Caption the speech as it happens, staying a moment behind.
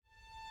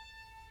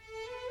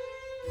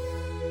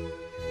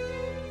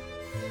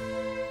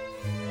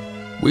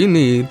We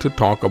need to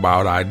talk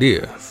about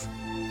ideas,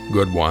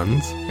 good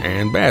ones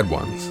and bad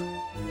ones.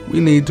 We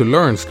need to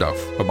learn stuff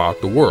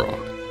about the world.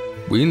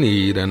 We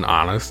need an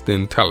honest,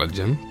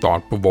 intelligent,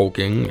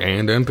 thought-provoking,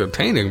 and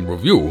entertaining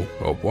review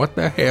of what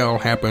the hell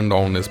happened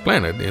on this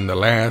planet in the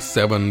last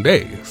 7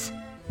 days.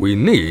 We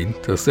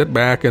need to sit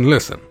back and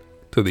listen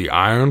to the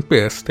Iron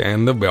Fist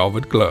and the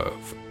Velvet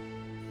Glove.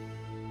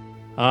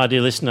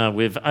 Dear listener,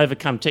 we've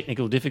overcome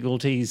technical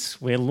difficulties.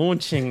 We're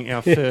launching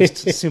our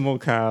first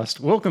simulcast.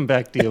 Welcome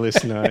back, dear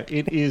listener.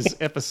 It is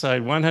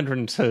episode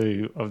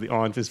 102 of the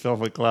Iron Fist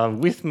Velvet Glove.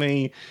 With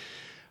me,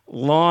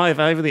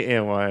 live over the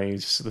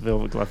airwaves, the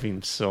Velvet Glove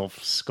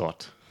himself,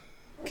 Scott.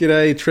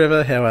 G'day,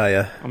 Trevor. How are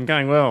you? I'm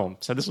going well.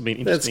 So this will be an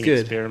interesting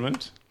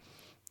experiment.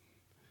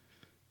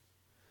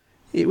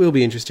 It will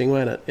be interesting,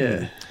 won't it?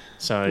 Yeah.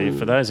 So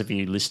for those of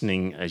you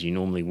listening, as you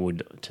normally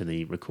would, to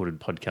the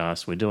recorded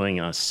podcast, we're doing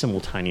a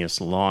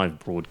simultaneous live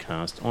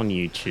broadcast on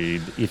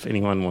YouTube. If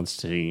anyone wants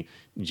to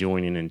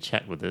join in and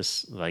chat with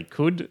us, they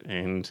could.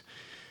 And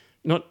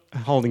not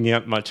holding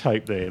out much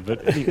hope there,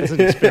 but as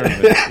an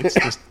experiment, it's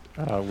just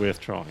worth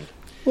trying.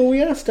 Well,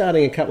 we are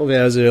starting a couple of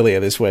hours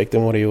earlier this week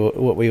than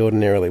what we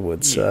ordinarily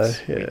would. Yes, so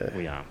yeah.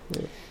 we are.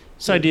 Yeah.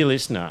 So, dear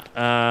listener,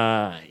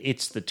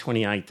 it's the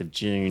 28th of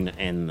June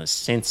and the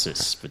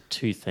census for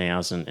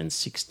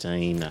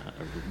 2016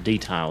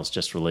 details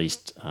just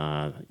released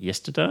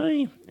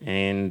yesterday.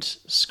 And,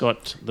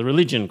 Scott, the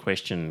religion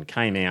question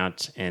came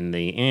out and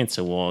the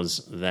answer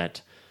was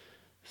that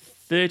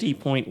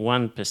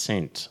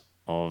 30.1%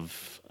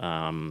 of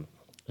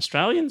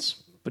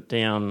Australians put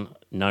down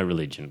no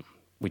religion,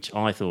 which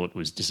I thought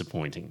was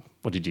disappointing.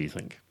 What did you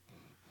think?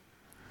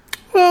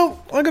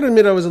 Well, I got to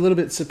admit I was a little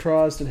bit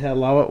surprised at how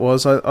low it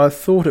was. I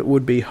thought it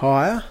would be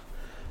higher.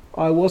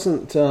 I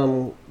wasn't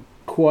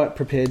quite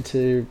prepared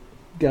to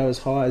go as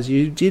high as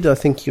you did. I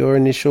think your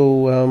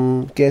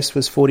initial guess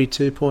was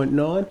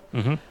 42.9.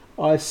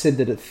 Mm-hmm. I said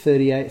that at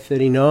 38,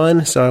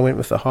 39, so I went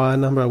with the higher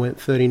number. I went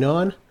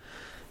 39.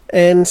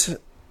 And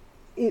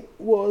it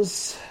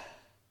was...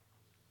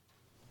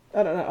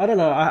 I don't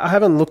know. I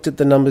haven't looked at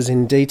the numbers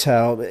in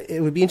detail.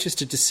 It would be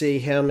interested to see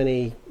how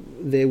many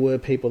there were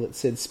people that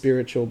said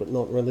spiritual but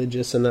not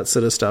religious and that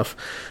sort of stuff.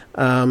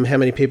 How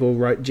many people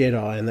wrote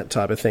Jedi and that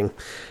type of thing.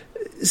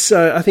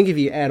 So I think if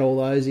you add all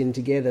those in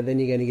together, then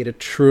you're going to get a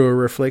truer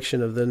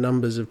reflection of the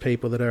numbers of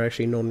people that are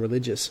actually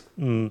non-religious.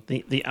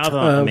 The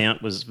other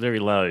amount was very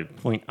low,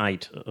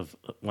 0.8 of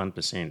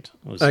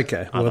 1%.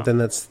 Okay, well then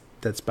that's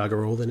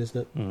bugger all then,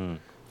 isn't it? Mm.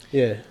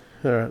 Yeah,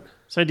 all right.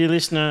 So, dear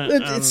listener,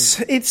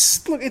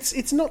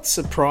 it's not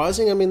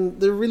surprising. I mean,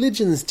 the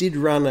religions did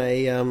run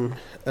a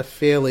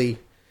fairly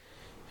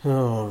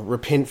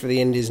repent for the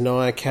end is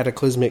nigh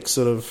cataclysmic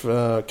sort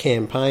of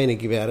campaign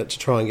about it to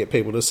try and get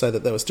people to say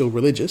that they were still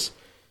religious.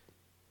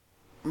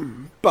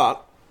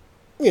 But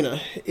you know,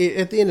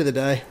 at the end of the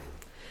day,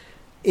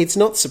 it's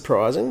not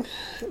surprising,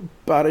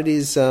 but it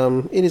is a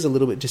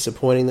little bit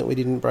disappointing that we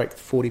didn't break the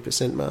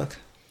 40% mark.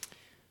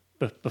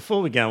 But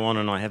before we go on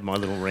and I have my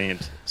little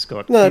rant,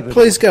 Scott... No,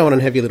 please go on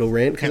and have your little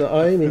rant, because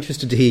I am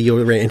interested to hear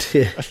your rant.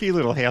 Yeah. A few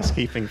little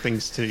housekeeping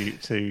things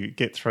to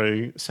get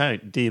through. So,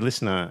 dear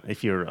listener,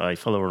 if you're a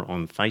follower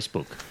on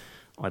Facebook,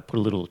 I put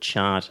a little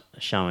chart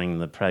showing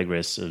the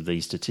progress of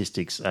these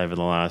statistics over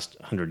the last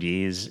 100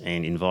 years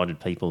and invited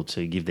people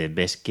to give their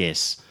best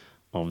guess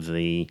of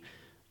the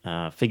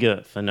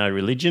figure for no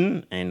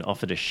religion and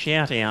offered a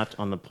shout-out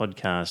on the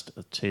podcast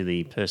to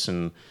the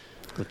person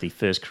with the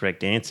first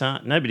correct answer.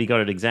 Nobody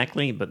got it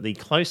exactly, but the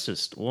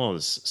closest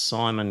was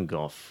Simon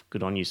Goff.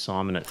 Good on you,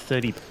 Simon, at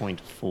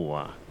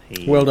 30.4.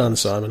 Well done,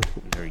 Simon.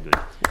 Very good.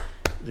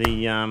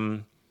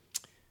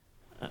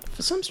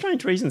 For some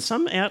strange reason,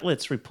 some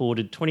outlets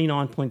reported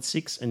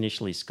 29.6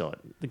 initially, Scott.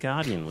 The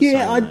Guardian was saying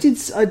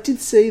that. I did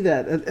see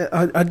that.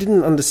 I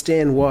didn't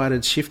understand why it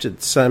had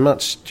shifted so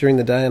much during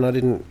the day, and I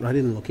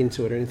didn't look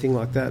into it or anything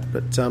like that.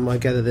 But I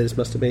gather there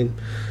must have been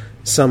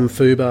some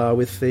foobar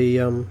with the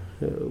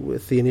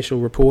initial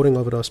reporting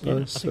of it, I suppose.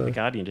 Yeah, I think the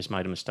Guardian just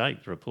made a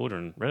mistake, the reporter,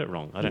 and read it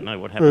wrong. I don't know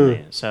what happened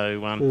there.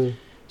 So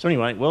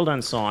anyway, well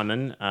done,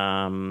 Simon.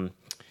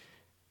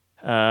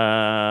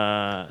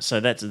 So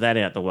that's that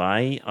out the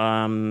way.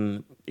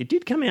 It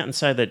did come out and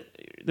say that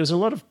there's a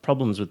lot of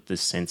problems with this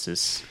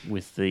census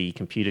with the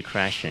computer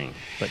crashing,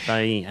 but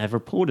they have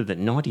reported that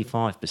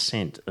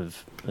 95%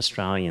 of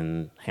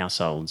Australian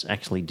households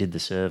actually did the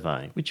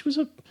survey, which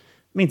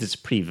means it's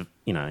pretty,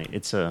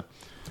 it's a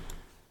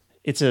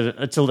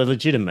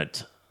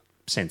legitimate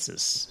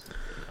census.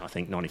 I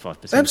think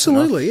 95%.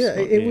 Absolutely, yeah.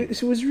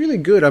 It was really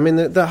good. I mean,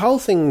 the whole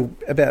thing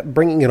about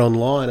bringing it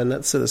online and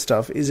that sort of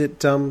stuff is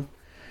it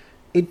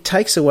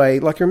takes away,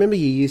 like, remember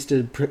you used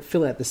to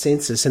fill out the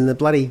census and it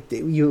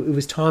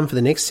was time for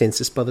the next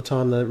census by the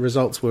time the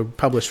results were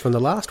published from the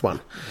last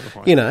one.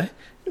 Right.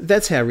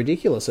 That's how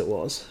ridiculous it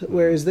was.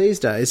 Whereas these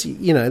days,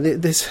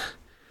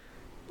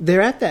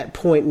 they're at that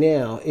point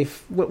now.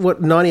 If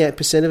what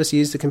 98% of us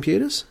use the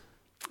computers?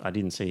 I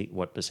didn't see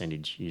what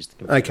percentage used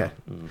the computer. Okay.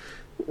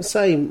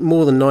 Say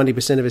more than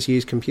 90% of us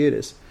use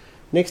computers.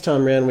 Next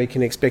time round, we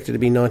can expect it to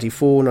be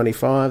 94,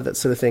 95, that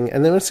sort of thing.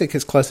 And then once it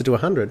gets closer to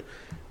 100,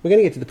 we're going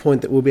to get to the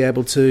point that we'll be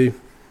able to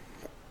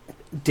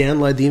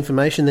download the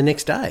information the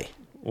next day.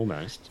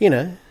 Almost. You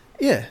know,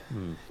 yeah.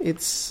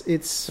 It's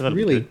So that'll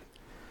be really... good.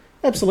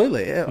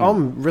 Absolutely.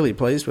 I'm really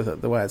pleased with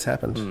it, the way it's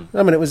happened.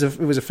 I mean, it was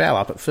a foul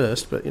up at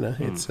first, but, you know,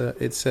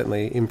 it's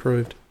certainly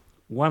improved.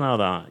 One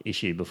other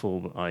issue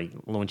before I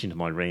launch into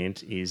my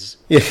rant is,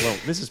 Yeah. well,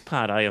 this is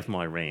part A of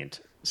my rant.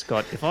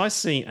 Scott, if I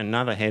see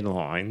another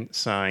headline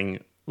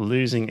saying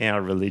losing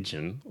our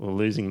religion or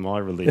losing my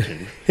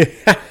religion,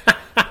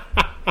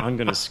 I'm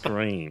going to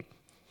scream.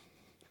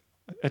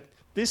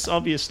 This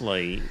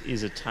obviously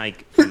is a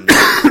take from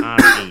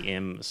the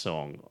REM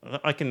song.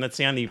 That's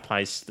the only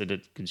place that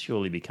it could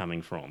surely be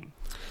coming from.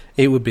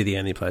 It would be the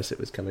only place it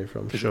was coming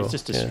from, sure. It's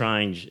just a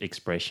strange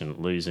expression,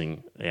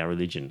 losing our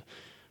religion.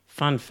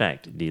 Fun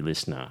fact, dear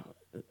listener,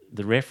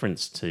 the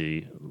reference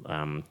to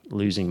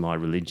losing my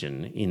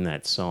religion in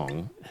that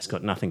song has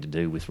got nothing to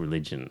do with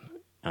religion.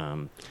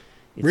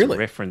 It's Really? a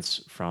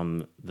reference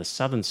from the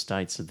southern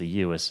states of the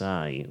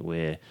USA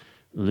where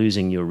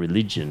losing your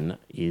religion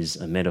is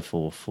a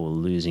metaphor for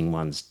losing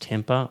one's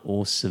temper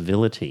or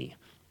civility,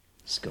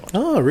 Scott.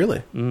 Oh,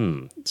 really?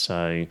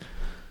 So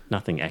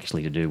nothing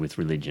actually to do with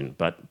religion.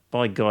 But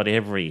by God,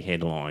 every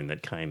headline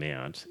that came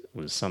out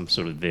was some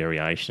sort of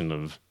variation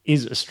of,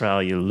 is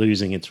Australia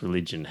losing its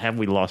religion? Have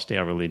we lost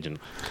our religion?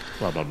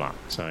 Blah, blah, blah.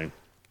 So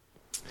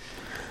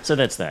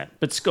that's that.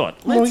 But Scott,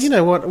 Well, you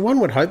know what? One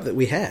would hope that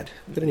we had.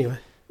 But anyway.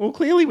 well,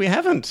 clearly we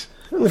haven't.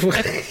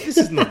 This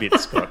is my bit,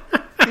 Scott.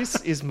 This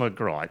is my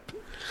gripe.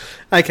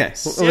 Okay,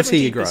 well, let's hear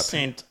your gripe.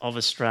 70% of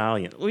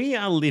Australians, we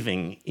are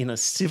living in a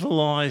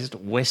civilised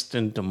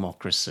Western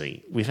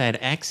democracy. We've had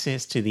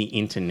access to the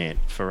internet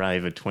for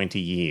over 20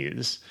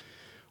 years.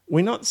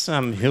 We're not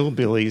some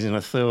hillbillies in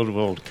a third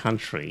world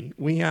country.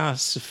 We are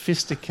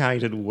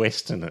sophisticated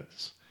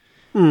Westerners.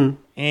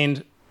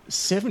 And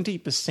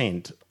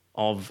 70%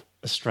 of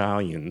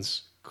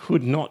Australians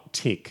could not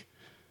tick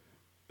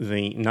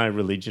the no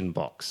religion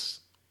box,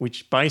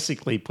 which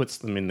basically puts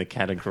them in the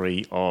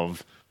category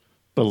of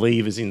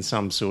believers in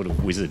some sort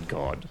of wizard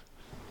god.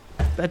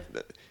 That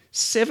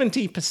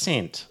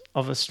 70%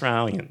 of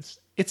Australians.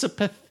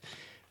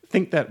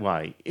 Think that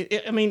way.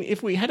 I mean,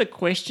 if we had a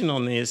question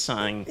on there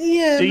saying,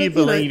 Yeah, do you but,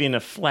 you know- believe in a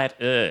flat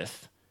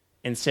earth?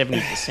 And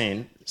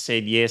 70%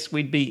 said yes,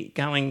 we'd be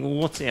going, well,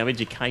 what's our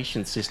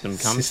education system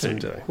come System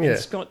to? doing, And yeah.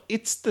 Scott,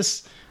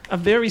 it's a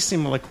very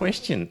similar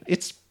question.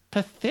 It's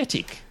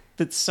pathetic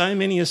that so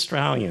many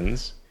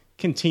Australians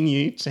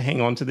continue to hang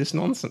on to this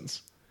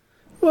nonsense.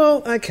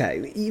 Well,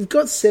 okay, you've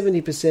got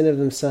 70% of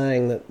them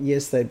saying that,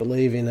 yes, they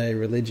believe in a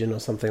religion or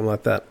something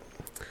like that.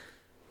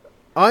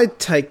 I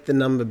take the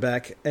number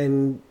back,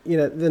 and, you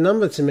know, the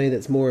number to me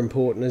that's more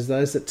important is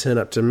those that turn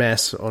up to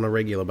Mass on a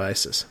regular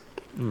basis.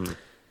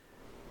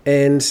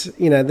 And,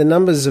 you know, the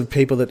numbers of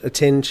people that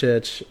attend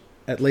church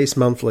at least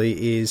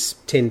monthly is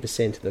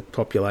 10% of the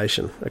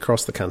population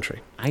across the country.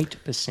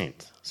 8%,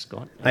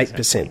 Scott.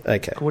 8%,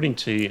 okay. According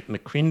to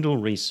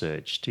McCrindle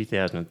Research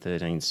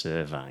 2013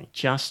 survey,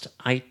 just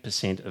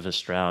 8% of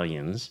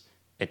Australians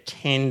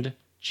attend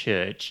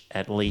church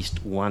at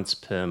least once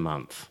per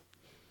month.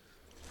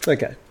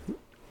 Okay.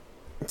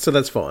 So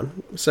that's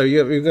fine. So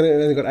you've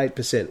only got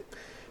 8%.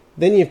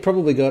 Then you've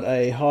probably got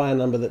a higher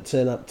number that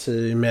turn up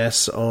to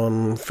Mass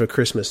for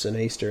Christmas and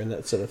Easter and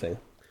that sort of thing.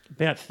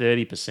 About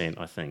 30%,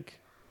 I think.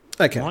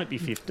 Okay. Might be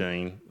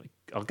 15.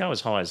 I'll go as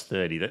high as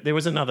 30. There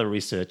was another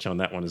research on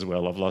that one as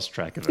well. I've lost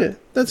track of it. Yeah,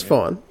 that's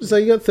fine. So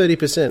you got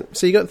 30%.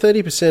 So you got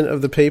 30%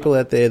 of the people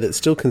out there that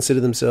still consider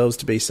themselves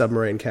to be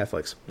submarine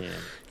Catholics. Yeah.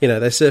 You know,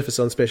 they surface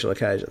on special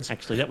occasions.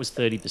 Actually, that was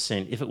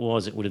 30%. If it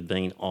was, it would have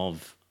been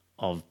of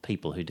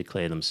people who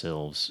declare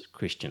themselves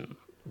Christian.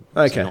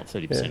 Okay. So not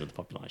 30% Yeah. of the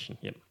population.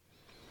 Yep.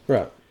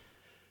 Right.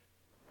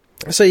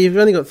 So you've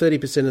only got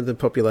 30% of the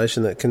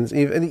population that can...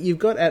 You've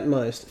got at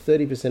most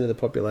 30% of the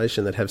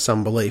population that have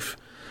some belief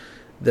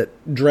that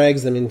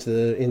drags them into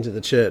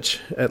the church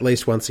at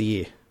least once a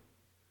year.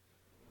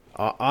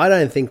 I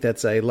don't think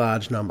that's a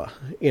large number.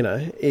 You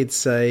know, it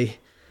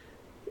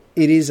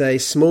is a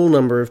small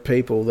number of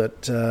people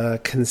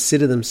that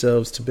consider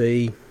themselves to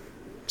be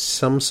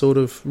some sort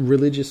of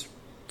religious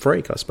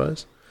freak, I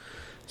suppose.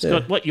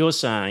 Scott, what you're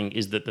saying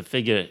is that the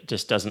figure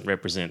just doesn't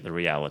represent the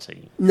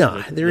reality.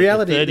 No, the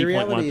reality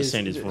 30.1% is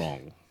is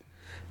wrong.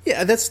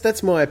 Yeah,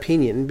 that's my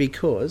opinion,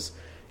 because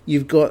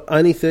you've got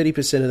only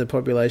 30% of the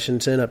population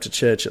turn up to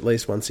church at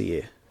least once a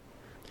year.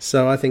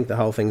 So I think the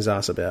whole thing's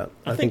arse about.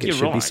 I think it you're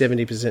should be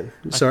right. 70%.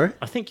 Sorry?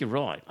 I think you're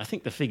right. I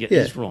think the figure Yeah.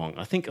 is wrong.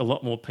 I think a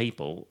lot more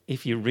people,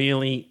 if you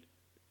really,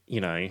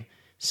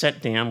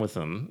 sat down with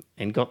them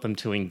and got them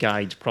to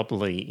engage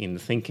properly in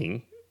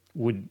thinking,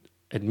 would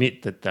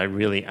admit that they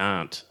really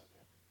aren't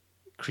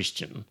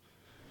Christian.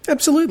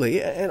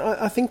 Absolutely, and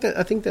I think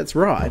that's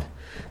right.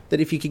 That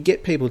if you could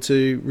get people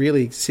to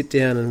really sit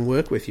down and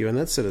work with you and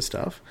that sort of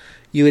stuff,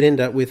 you would end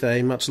up with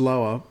a much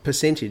lower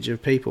percentage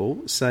of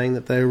people saying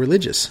that they're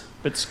religious.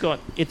 But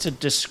Scott, it's a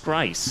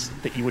disgrace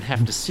that you would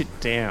have to sit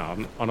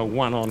down on a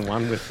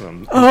one-on-one with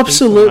them. Oh,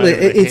 absolutely,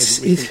 it's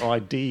the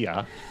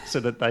idea so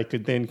that they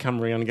could then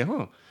come around and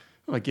go,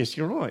 I guess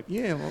you're right.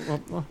 Yeah,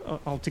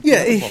 I'll tick the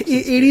other box instead.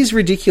 It is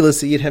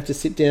ridiculous that you'd have to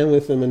sit down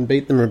with them and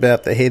beat them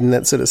about the head and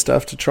that sort of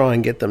stuff to try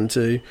and get them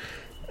to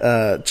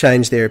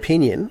change their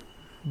opinion.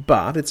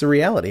 But it's a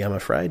reality, I'm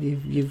afraid.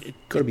 You've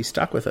got to be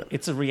stuck with it.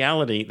 It's a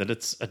reality that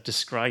it's a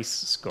disgrace,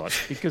 Scott,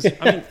 because,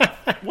 I mean,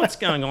 what's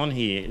going on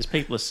here is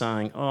people are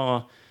saying,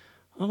 I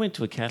went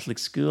to a Catholic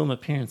school, my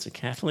parents are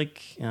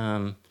Catholic,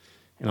 and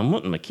I'm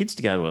wanting my kids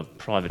to go to a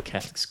private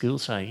Catholic school,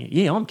 so,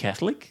 yeah, I'm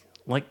Catholic.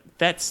 Like,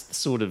 that's the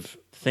sort of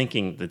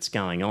thinking that's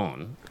going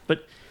on.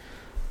 But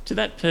to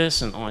that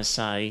person, I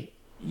say,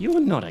 you're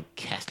not a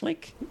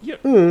Catholic.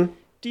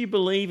 Do you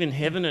believe in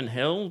heaven and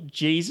hell,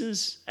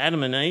 Jesus,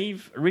 Adam and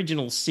Eve,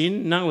 original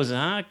sin, Noah's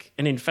Ark,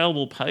 an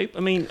infallible pope?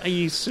 I mean, are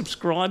you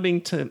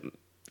subscribing to,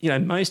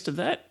 most of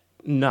that?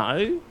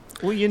 No.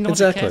 Well, you're not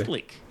a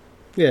Catholic.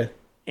 Yeah.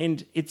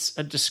 And it's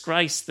a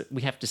disgrace that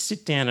we have to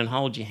sit down and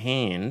hold your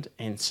hand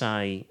and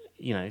say,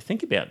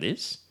 think about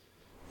this.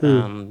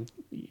 Do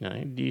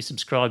you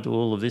subscribe to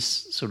all of this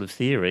sort of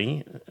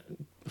theory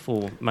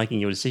before making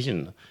your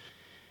decision?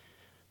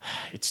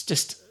 It's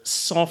just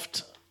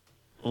soft,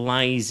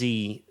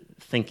 lazy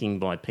thinking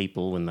by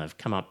people when they've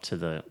come up to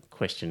the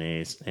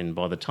questionnaires, and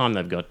by the time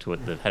they've got to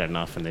it, they've had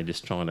enough and they're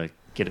just trying to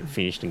get it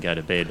finished and go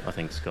to bed, I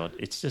think, Scott.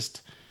 It's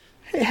just...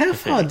 Hey, how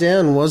far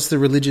down was the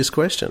religious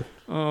question?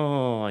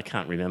 Oh, I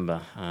can't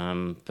remember.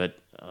 But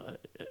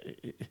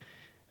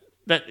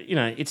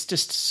it's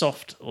just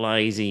soft,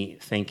 lazy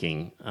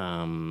thinking,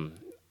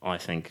 I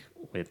think,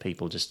 where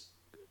people just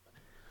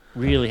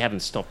really haven't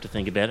stopped to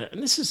think about it.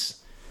 And this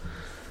is...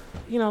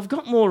 I've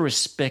got more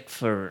respect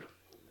for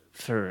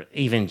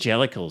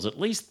evangelicals. At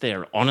least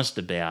they're honest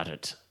about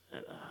it.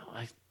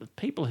 The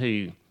people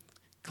who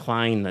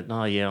claim that,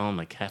 I'm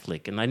a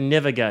Catholic, and they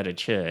never go to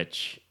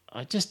church,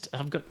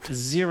 I've got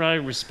zero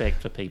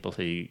respect for people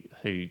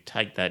who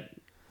take that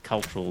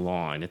cultural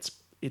line.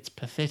 It's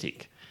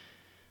pathetic.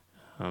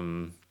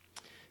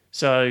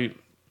 So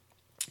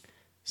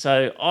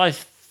I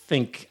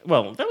think,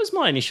 that was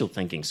my initial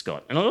thinking,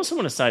 Scott. And I also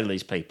want to say to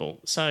these people,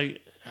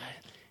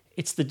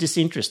 it's the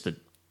disinterest that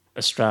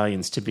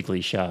Australians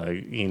typically show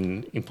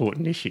in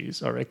important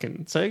issues, I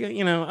reckon. So,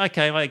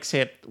 okay, I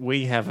accept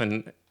we have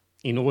an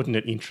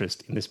inordinate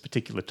interest in this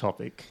particular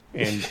topic,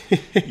 and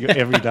your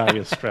everyday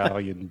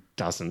Australian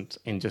doesn't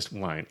and just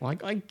won't.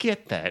 Like, I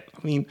get that. I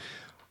mean,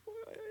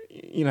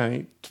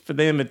 for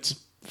them it's a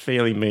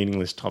fairly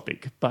meaningless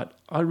topic, but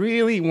I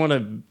really want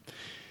to...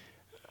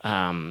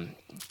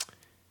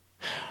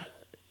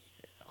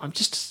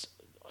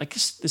 I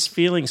guess this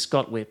feeling,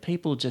 Scott, where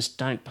people just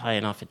don't pay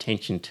enough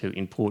attention to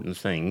important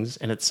things,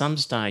 and at some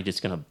stage it's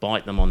going to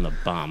bite them on the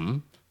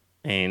bum,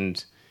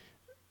 and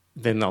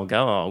then they'll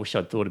go, I wish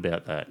I'd thought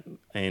about that.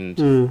 And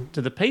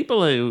to the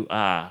people who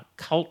are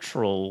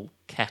cultural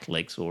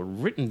Catholics or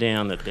written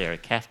down that they're a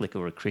Catholic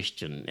or a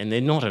Christian, and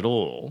they're not at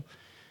all,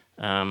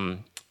 I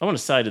want to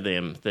say to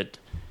them that,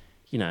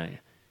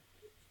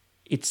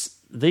 it's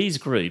these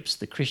groups,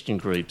 the Christian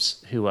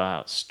groups, who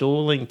are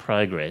stalling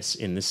progress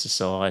in this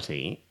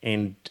society,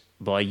 and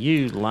by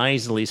you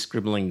lazily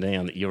scribbling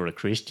down that you're a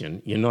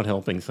Christian, you're not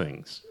helping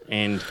things.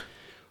 And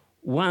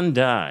one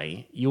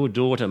day, your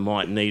daughter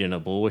might need an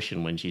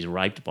abortion when she's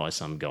raped by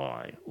some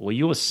guy, or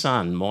your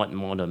son might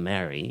want to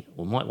marry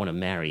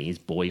his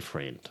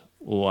boyfriend,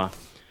 or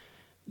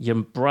your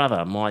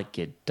brother might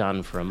get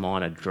done for a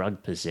minor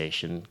drug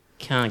possession,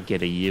 can't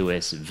get a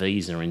US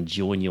visa and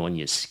join you on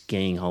your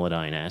skiing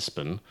holiday in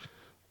Aspen.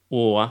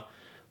 Or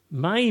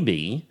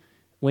maybe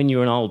when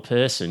you're an old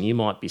person, you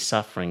might be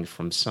suffering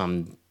from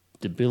some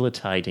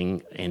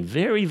debilitating and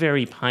very,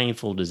 very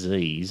painful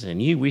disease,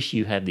 and you wish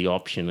you had the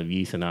option of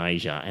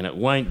euthanasia, and it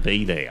won't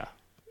be there.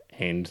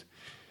 And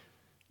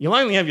you'll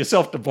only have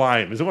yourself to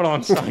blame, is what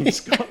I'm saying,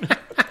 Scott.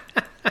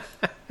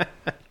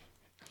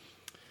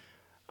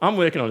 I'm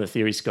working on a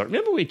theory, Scott.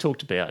 Remember we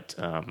talked about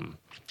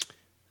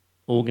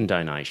organ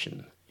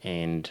donation,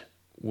 and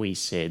we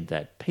said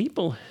that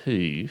people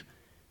who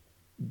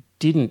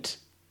didn't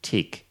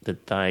tick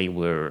that they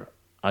were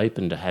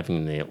open to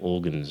having their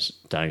organs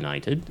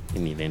donated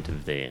in the event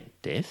of their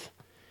death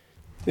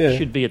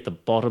should be at the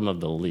bottom of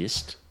the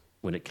list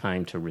when it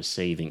came to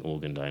receiving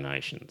organ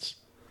donations.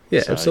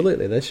 Yeah, so,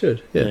 absolutely, they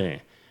should. Yeah.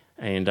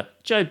 And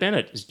Joe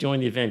Bennett has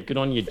joined the event. Good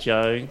on you,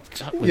 Joe.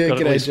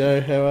 G'day,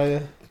 Joe. How are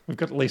you? We've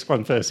got at least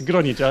one person. Good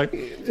on you, Joe.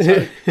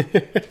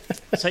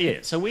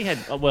 So we had,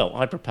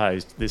 I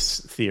proposed this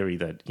theory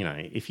that,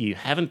 if you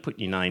haven't put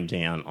your name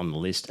down on the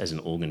list as an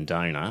organ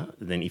donor,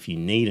 then if you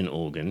need an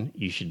organ,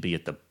 you should be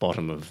at the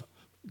bottom of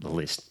the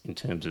list in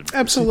terms of...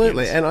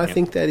 Absolutely, and I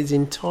think that is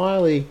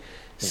entirely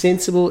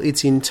sensible,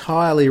 it's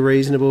entirely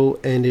reasonable,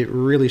 and it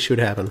really should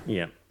happen.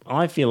 Yeah.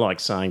 I feel like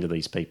saying to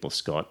these people,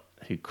 Scott,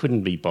 who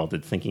couldn't be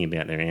bothered thinking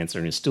about their answer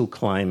and is still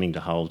claiming to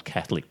hold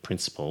Catholic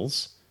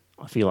principles,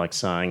 I feel like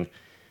saying,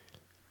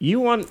 you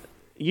want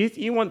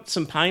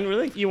some pain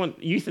relief? You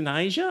want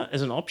euthanasia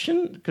as an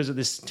option because of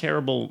this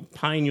terrible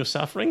pain you're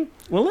suffering?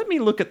 Well, let me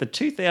look at the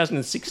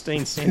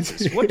 2016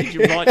 census. What did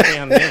you write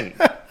down then?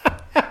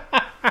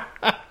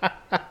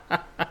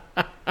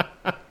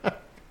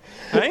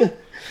 Hey?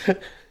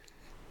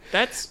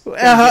 That's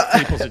get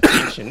people's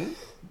attention.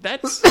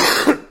 That's...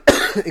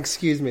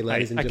 Excuse me,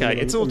 ladies and gentlemen.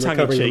 Okay, it's all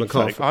tongue-in-cheek,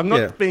 folk. I'm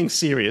not being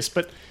serious,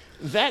 but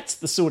that's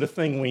the sort of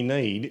thing we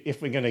need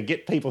if we're going to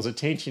get people's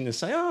attention to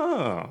say,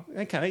 oh,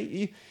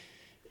 okay,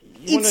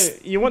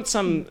 you want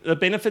the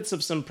benefits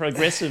of some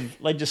progressive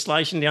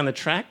legislation down the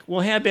track? Well,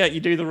 how about you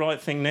do the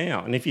right thing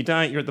now? And if you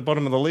don't, you're at the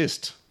bottom of the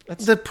list.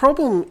 The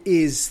problem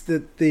is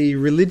that the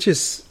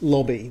religious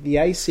lobby, the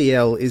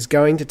ACL, is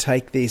going to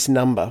take this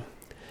number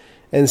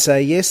and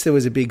say, yes, there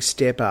was a big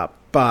step up,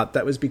 but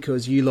that was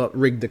because you lot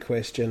rigged the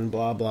question,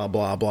 blah, blah,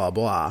 blah, blah,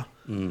 blah.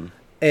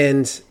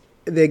 And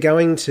they're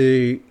going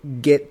to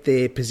get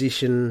their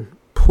position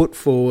put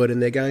forward, and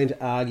they're going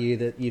to argue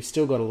that you've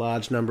still got a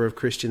large number of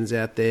Christians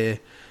out there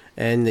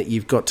and that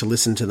you've got to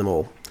listen to them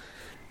all.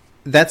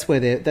 That's where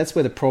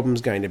the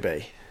problem's going to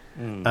be.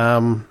 And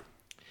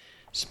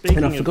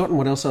I've forgotten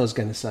what else I was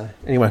going to say.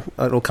 Anyway,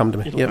 it'll come to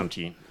me. It'll come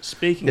to you.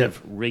 Speaking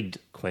of rigged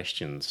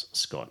questions,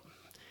 Scott,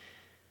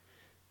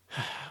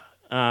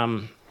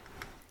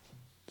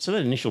 so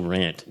that initial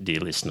rant, dear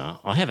listener,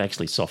 I have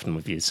actually softened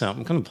with you, so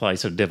I'm going to play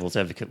sort of devil's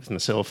advocate with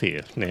myself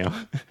here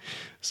now.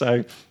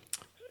 So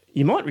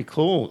you might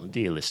recall,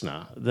 dear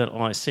listener, that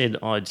I said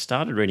I'd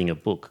started reading a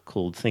book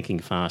called Thinking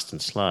Fast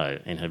and Slow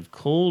and have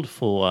called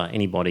for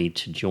anybody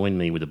to join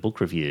me with a book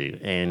review.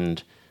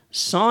 And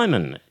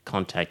Simon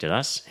contacted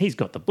us. He's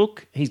got the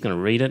book, he's going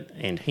to read it,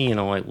 and he and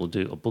I will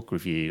do a book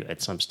review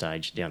at some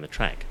stage down the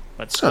track.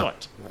 But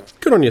Scott...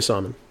 good on you,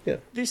 Simon. Yeah.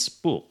 This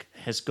book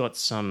has got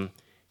some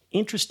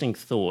interesting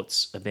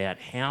thoughts about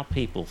how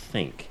people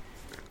think,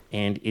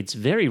 and it's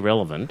very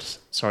relevant.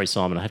 Sorry,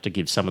 Simon, I have to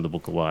give some of the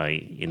book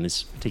away in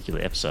this particular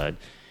episode.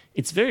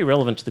 It's very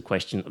relevant to the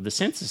question of the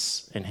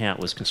census and how it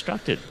was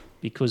constructed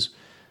because,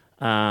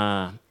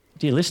 dear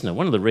listener,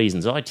 one of the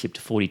reasons I tipped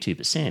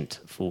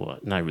 42% for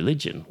no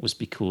religion was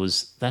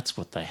because that's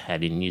what they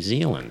had in New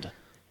Zealand.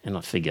 And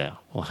I figure,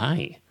 well,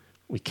 hey,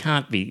 we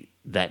can't be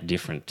that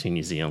different to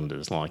New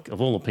Zealanders. Like, of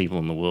all the people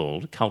in the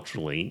world,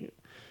 culturally,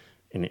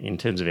 in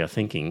terms of our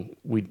thinking,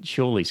 we'd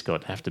surely,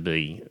 Scott, have to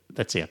be,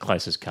 that's our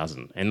closest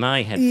cousin. And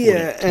they had 42%.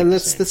 Yeah, and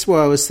that's why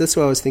I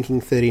was thinking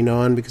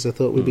 39, because I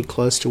thought we'd be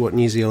close to what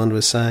New Zealand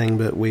was saying,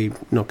 but we're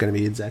not going to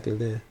be exactly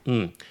there.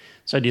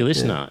 So, dear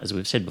listener, as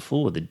we've said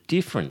before, the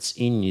difference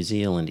in New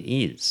Zealand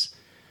is,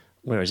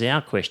 whereas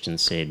our question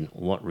said,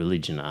 what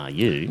religion are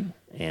you?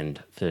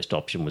 And first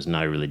option was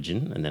no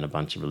religion, and then a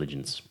bunch of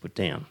religions put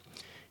down.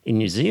 In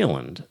New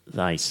Zealand,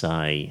 they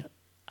say,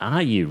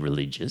 are you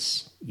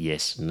religious?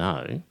 Yes,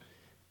 no.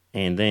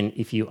 And then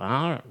if you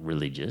are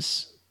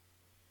religious,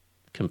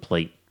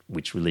 complete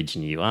which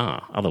religion you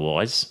are.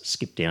 Otherwise,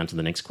 skip down to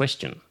the next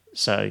question.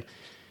 So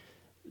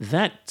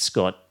that,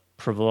 Scott,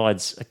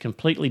 provides a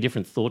completely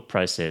different thought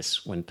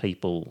process when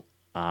people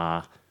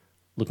are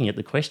looking at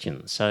the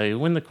question. So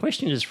when the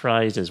question is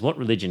phrased as what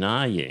religion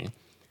are you,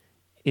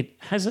 it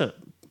has a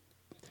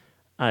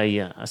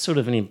sort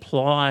of an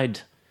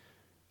implied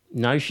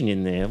notion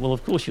in there. Well,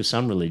 of course you're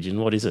some religion.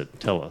 What is it?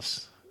 Tell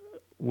us.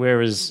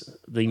 Whereas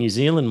the New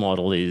Zealand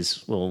model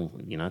is, well,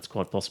 it's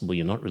quite possible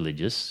you're not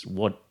religious.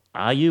 What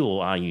are you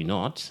or are you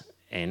not?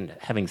 And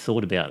having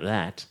thought about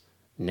that,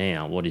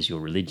 now, what is your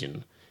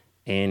religion?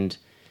 And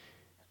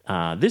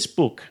this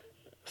book,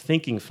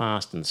 Thinking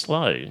Fast and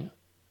Slow,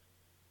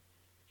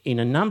 in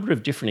a number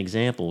of different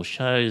examples,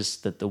 shows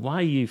that the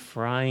way you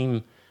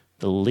frame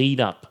the lead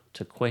up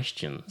to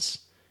questions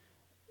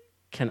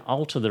can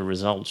alter the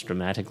results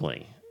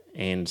dramatically.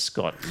 And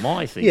Scott,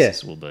 my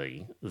thesis will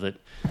be that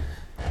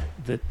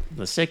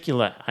the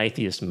secular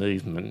atheist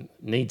movement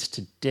needs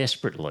to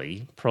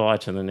desperately, prior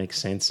to the next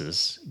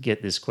census,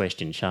 get this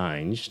question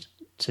changed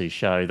to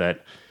show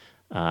that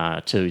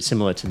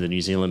similar to the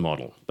New Zealand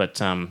model.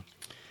 But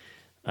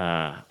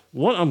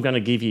what I'm going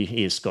to give you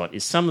here, Scott,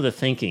 is some of the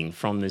thinking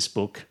from this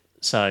book,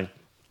 so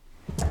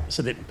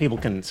that people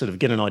can sort of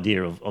get an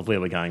idea of where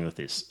we're going with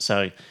this.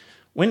 So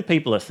when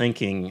people are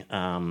thinking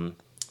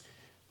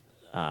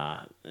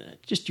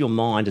just your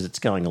mind as it's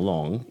going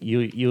along,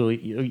 you're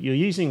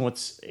using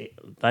what's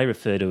they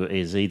refer to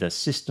as either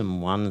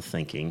System 1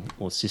 thinking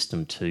or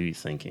System 2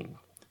 thinking.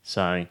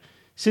 So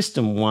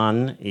System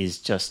 1 is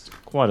just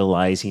quite a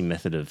lazy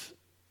method of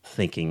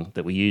thinking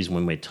that we use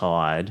when we're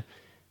tired,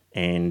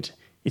 and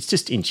it's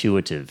just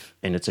intuitive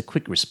and it's a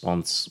quick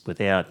response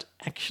without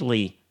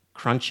actually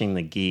crunching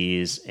the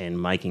gears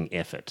and making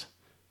effort.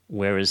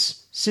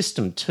 Whereas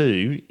System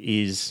 2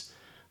 is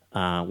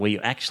where you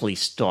actually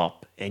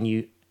stop and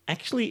you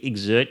actually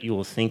exert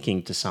your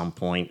thinking to some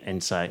point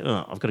and say,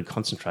 I've got to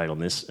concentrate on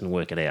this and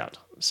work it out.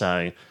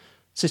 So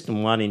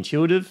System 1,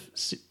 intuitive.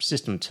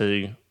 System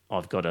 2,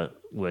 I've got to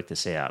work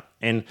this out.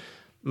 And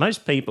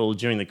most people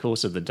during the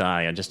course of the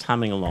day are just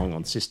humming along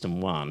on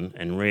System 1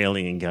 and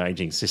rarely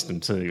engaging System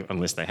 2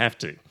 unless they have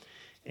to.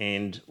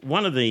 And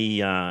one of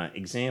the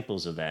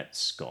examples of that,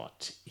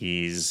 Scott,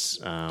 is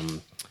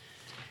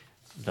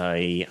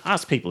they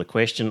ask people a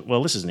question.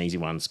 Well, this is an easy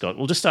one, Scott.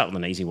 We'll just start with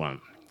an easy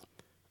one.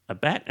 A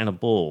bat and a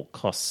ball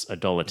costs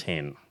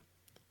 $1.10.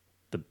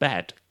 The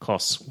bat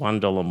costs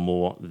 $1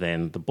 more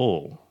than the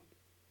ball.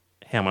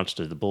 How much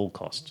does the ball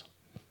cost?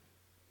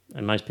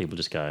 And most people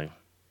just go,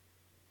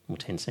 well,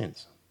 10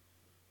 cents.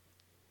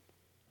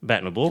 A bat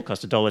and a ball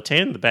cost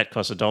 $1.10. The bat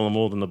costs $1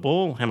 more than the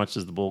ball. How much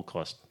does the ball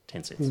cost?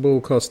 10 cents. The ball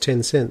costs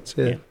 10 cents,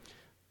 yeah.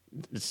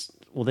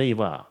 Well, there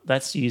you are.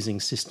 That's using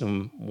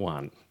System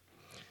 1.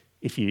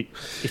 If you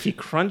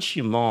crunch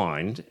your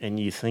mind and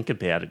you think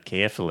about it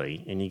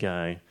carefully and you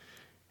go,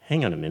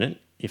 hang on a minute,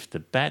 if the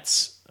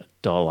bat's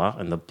 $1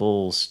 and the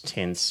ball's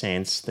 10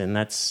 cents, then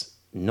that's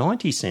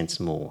 90 cents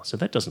more. So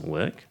that doesn't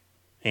work.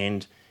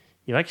 And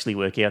you actually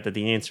work out that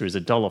the answer is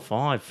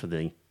 $1.05 for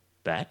the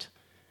bat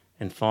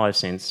and 5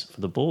 cents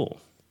for the ball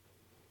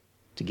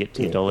to get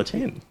to your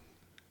 $1.10.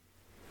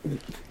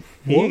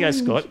 Here you go,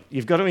 Scott.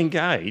 You've got to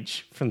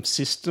engage from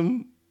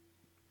System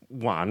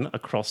 1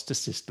 across to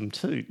System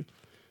 2.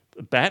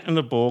 The bat and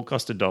the ball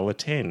cost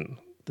 $1.10.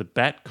 The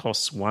bat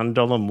costs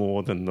 $1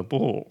 more than the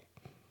ball.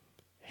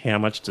 How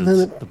much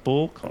does the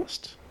ball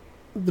cost?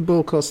 The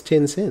ball costs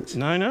 10 cents.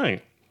 No.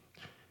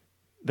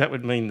 That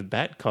would mean the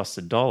bat costs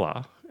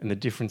 $1 and the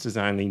difference is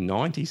only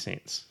 90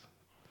 cents.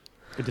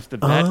 But if the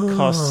bat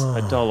costs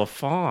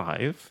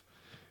 $1.05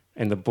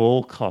 and the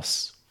ball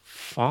costs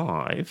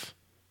 5,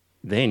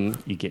 then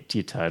you get to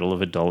your total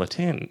of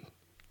 $1.10.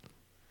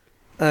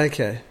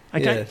 Okay.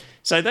 Yeah.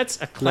 So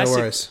that's a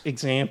classic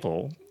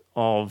example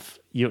of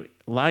your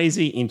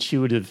lazy,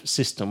 intuitive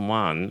System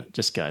 1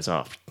 just goes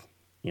off.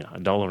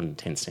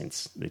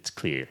 $1.10. It's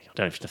clear. I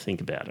don't have to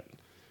think about it.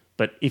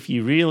 But if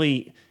you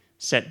really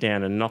sat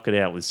down and knock it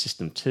out with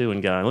System 2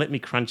 and go, let me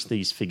crunch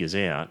these figures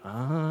out,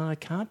 it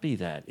can't be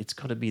that. It's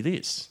got to be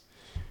this.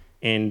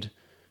 And,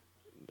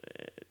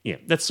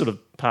 that's sort of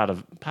part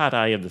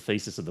A of the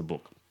thesis of the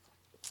book.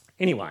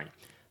 Anyway,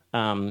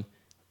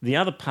 the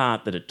other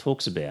part that it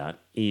talks about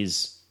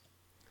is,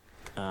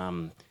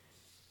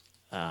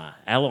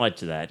 allied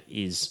to that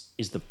is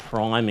the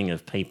priming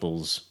of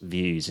people's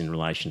views in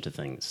relation to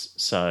things.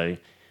 So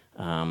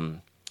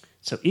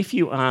if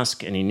you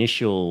ask an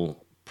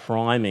initial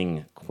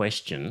priming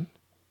question,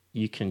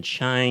 you can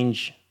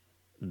change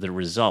the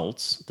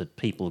results that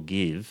people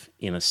give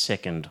in a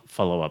second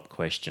follow-up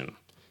question.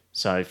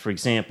 So, for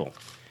example,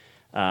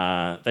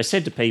 they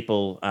said to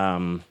people,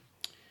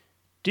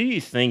 do you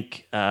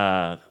think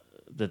that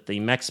the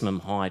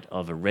maximum height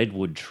of a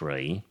redwood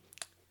tree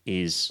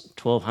is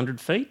 1,200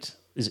 feet?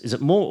 Is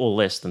it more or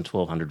less than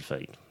 1,200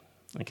 feet?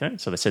 Okay,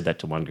 so they said that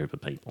to one group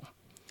of people.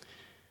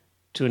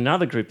 To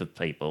another group of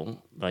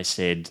people, they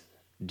said,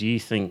 do you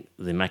think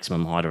the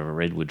maximum height of a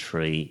redwood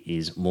tree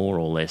is more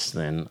or less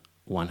than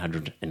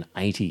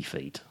 180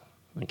 feet?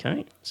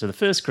 Okay, so the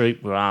first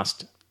group were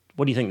asked,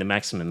 what do you think the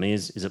maximum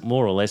is? Is it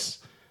more or less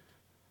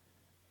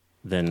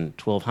than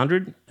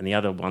 1,200? And the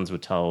other ones were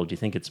told, do you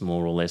think it's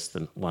more or less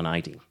than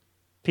 180?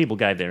 People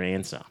gave their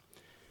answer.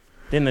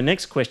 Then the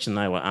next question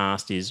they were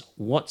asked is,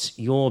 what's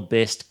your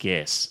best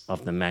guess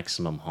of the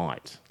maximum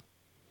height?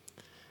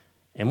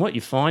 And what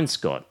you find,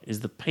 Scott,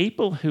 is the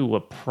people who were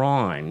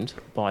primed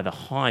by the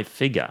high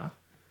figure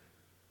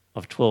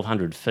of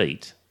 1,200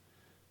 feet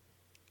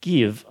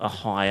give a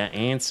higher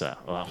answer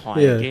or a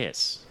higher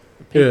guess.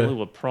 The people who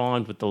were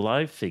primed with the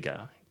low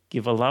figure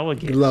give a lower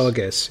guess. Lower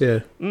guess,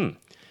 yeah.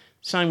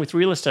 Same with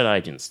real estate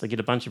agents. They get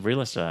a bunch of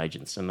real estate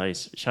agents and they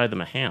show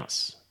them a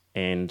house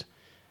and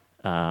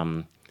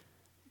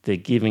they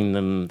give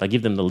them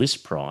the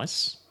list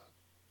price.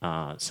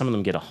 Some of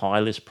them get a high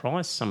list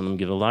price, some of them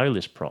give a low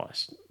list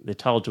price. They're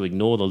told to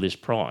ignore the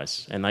list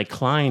price, and they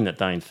claim that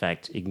they, in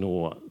fact,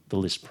 ignore the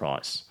list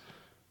price.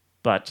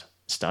 But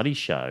studies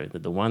show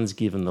that the ones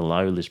given the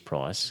low list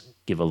price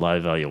give a low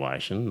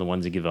valuation. The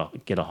ones who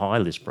get a high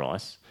list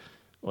price,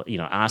 or,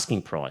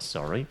 asking price,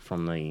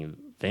 from the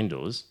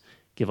vendors,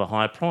 give a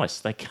higher price.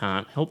 They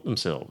can't help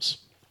themselves.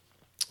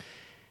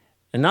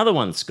 Another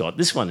one, Scott,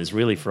 this one is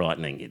really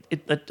frightening.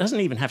 It doesn't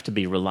even have to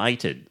be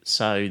related.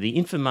 So the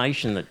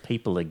information that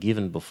people are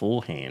given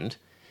beforehand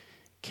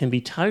can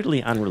be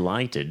totally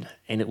unrelated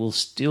and it will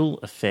still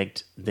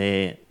affect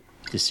their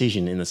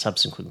decision in the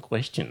subsequent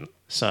question.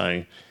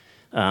 So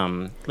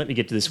let me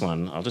get to this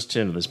one. I'll just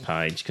turn to this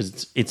page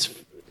because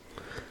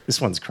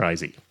this one's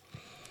crazy.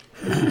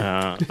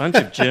 A bunch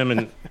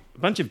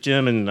of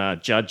German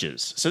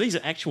judges. So these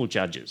are actual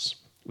judges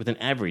with an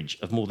average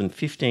of more than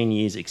 15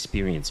 years'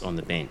 experience on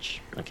the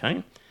bench,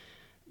 okay?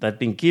 They've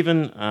been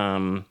given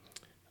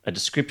a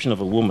description of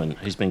a woman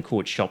who's been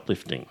caught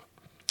shoplifting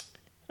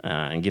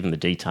and given the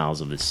details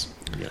of this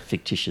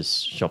fictitious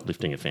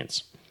shoplifting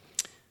offence.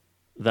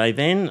 They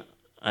then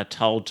are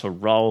told to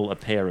roll a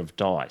pair of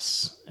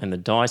dice, and the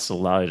dice are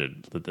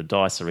loaded, that the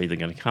dice are either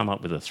going to come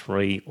up with a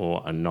 3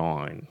 or a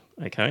 9,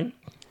 okay?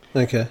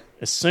 Okay.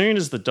 As soon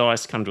as the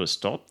dice come to a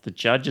stop, the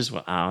judges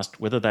were asked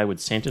whether they would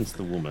sentence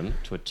the woman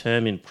to a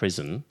term in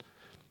prison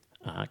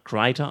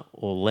greater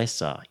or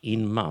lesser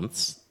in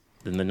months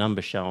than the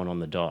number shown on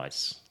the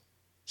dice.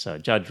 So a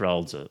judge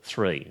rolls a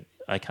 3.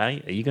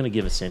 Okay, are you going to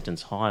give a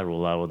sentence higher or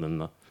lower than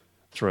the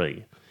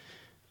 3?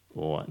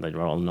 Or they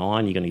roll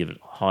 9, you're going to give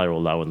it higher or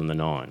lower than the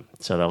 9.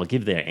 So they'll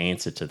give their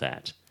answer to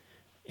that.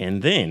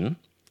 And then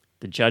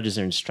the judges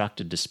are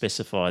instructed to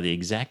specify the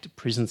exact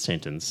prison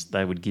sentence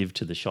they would give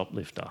to the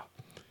shoplifter.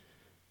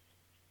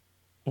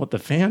 What they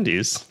found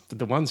is that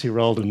the ones who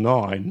rolled a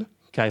 9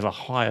 gave a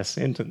higher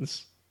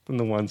sentence than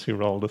the ones who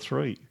rolled a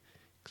 3.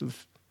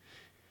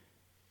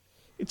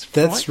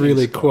 That's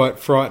really Scott. quite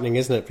frightening,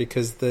 isn't it?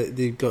 Because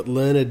they've got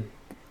learned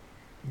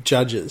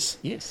judges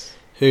Yes.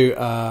 who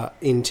are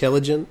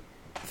intelligent,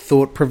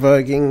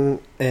 thought-provoking,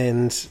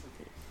 and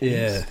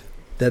Yes.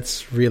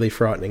 that's really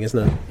frightening,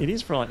 isn't it? It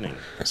is frightening.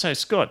 So,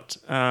 Scott,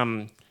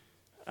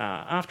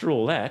 after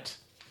all that,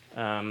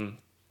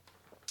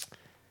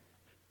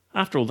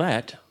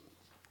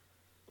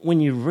 when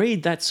you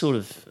read that sort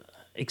of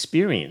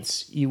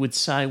experience, you would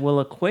say, well,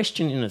 a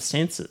question in a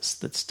census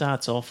that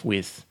starts off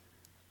with,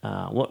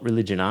 what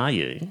religion are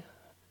you,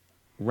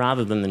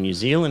 rather than the New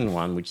Zealand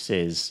one which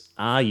says,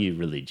 are you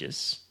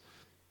religious,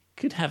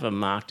 could have a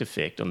marked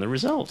effect on the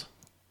result.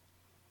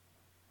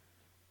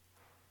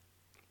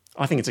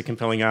 I think it's a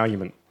compelling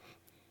argument.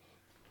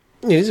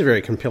 It is a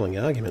very compelling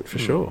argument, for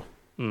sure.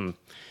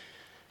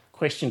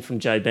 Question from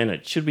Joe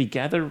Bennett. Should we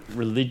gather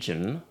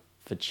religion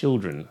for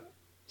children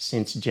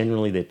since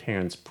generally their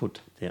parents put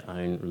their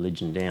own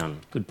religion down?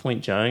 Good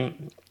point, Joe.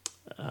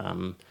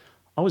 I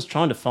was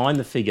trying to find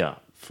the figure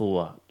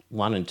for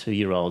 1 and 2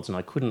 year olds and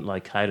I couldn't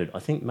locate it. I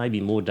think maybe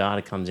more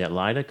data comes out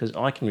later because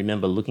I can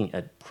remember looking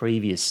at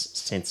previous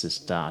census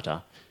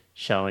data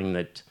showing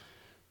that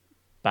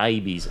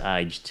babies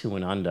aged 2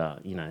 and under,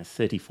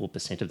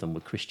 34% of them were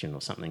Christian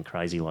or something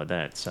crazy like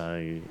that.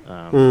 So,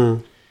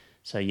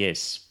 so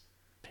yes,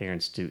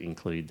 parents do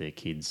include their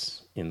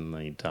kids in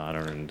the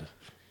data, and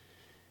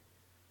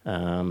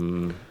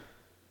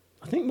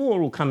I think more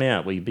will come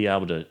out where you'll be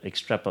able to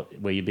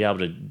extrapolate, where you'll be able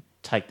to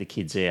take the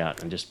kids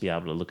out and just be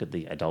able to look at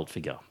the adult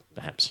figure,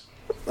 perhaps.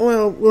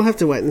 Well, we'll have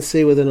to wait and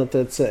see whether or not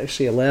that's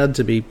actually allowed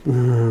to be,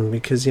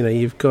 because,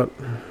 you've got...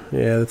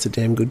 Yeah, that's a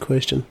damn good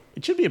question.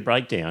 It should be a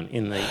breakdown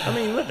in the... I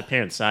mean, let the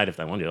parents say it if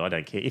they want to. I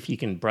don't care. If you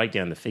can break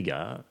down the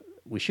figure,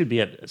 we should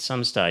be at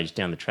some stage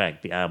down the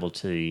track be able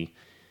to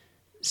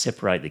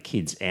separate the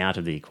kids out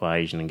of the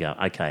equation and go,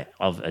 okay,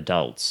 of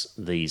adults,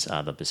 these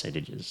are the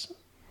percentages.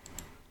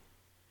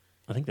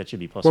 I think that should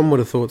be possible. One would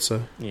have thought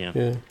so.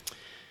 Yeah.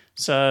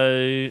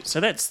 So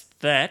that's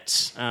that.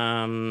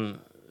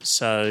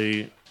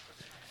 So,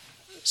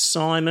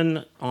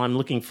 Simon, I'm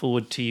looking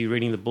forward to you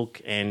reading the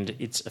book, and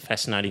it's a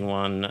fascinating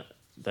one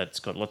that's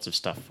got lots of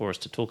stuff for us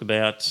to talk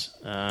about.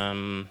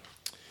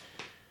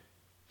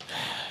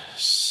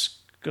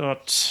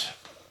 Scott,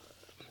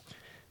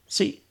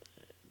 see,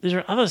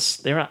 there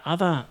are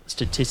other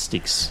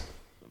statistics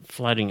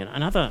floating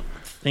and other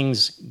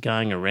things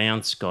going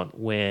around, Scott,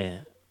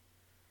 where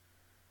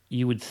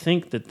you would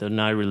think that the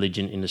no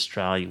religion in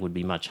Australia would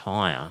be much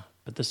higher,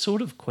 but the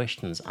sort of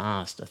questions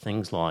asked are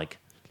things like,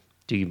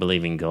 do you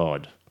believe in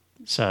God?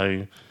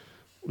 So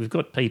we've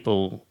got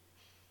people,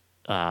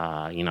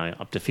 up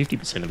to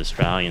 50% of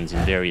Australians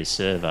in various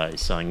surveys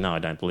saying, no, I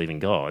don't believe in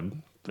God,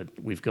 but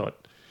we've got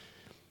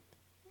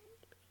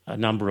a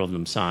number of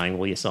them saying,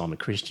 well, yes, I'm a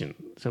Christian.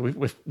 So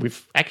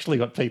we've actually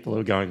got people who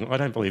are going, I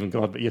don't believe in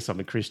God, but yes, I'm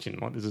a Christian.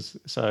 Like this is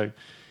so...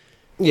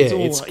 Yeah,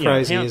 it's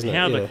crazy, isn't it?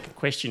 How the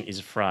question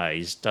is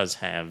phrased does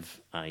have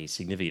a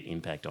significant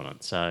impact on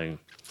it. So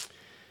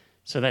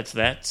that's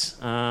that.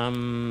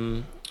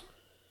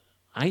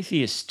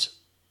 Atheist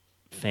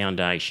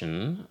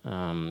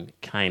Foundation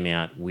came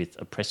out with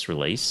a press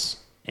release,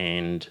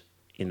 and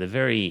in the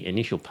very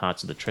initial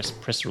parts of the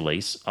press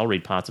release, I'll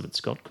read parts of it,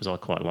 Scott, because I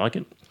quite like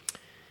it.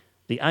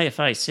 The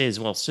AFA says,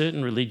 while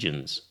certain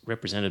religions,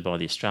 represented by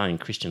the Australian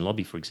Christian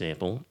Lobby, for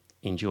example,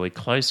 enjoy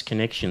close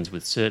connections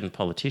with certain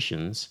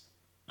politicians,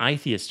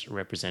 atheist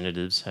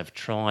representatives have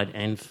tried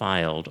and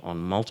failed on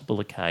multiple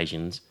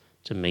occasions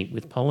to meet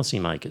with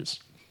policymakers.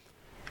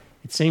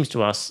 It seems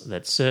to us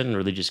that certain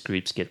religious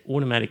groups get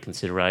automatic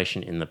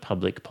consideration in the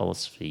public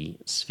policy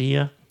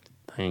sphere.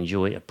 They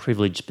enjoy a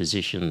privileged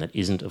position that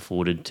isn't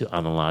afforded to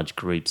other large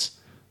groups,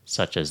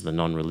 such as the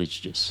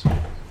non-religious.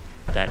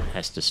 That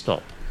has to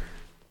stop.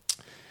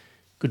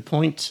 Good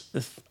point,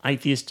 the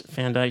Atheist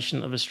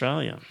Foundation of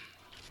Australia.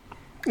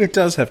 It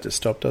does have to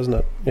stop, doesn't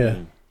it?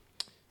 Yeah.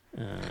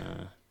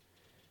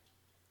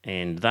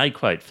 And they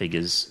quote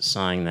figures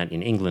saying that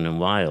in England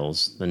and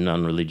Wales, the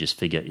non-religious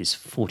figure is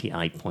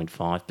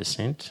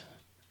 48.5%,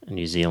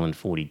 New Zealand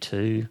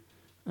 42%,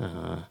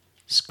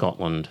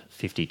 Scotland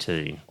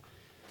 52%.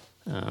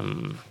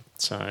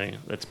 So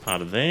that's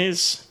part of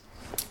theirs.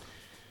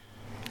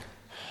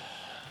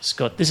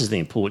 Scott, this is the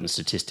important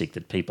statistic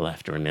that people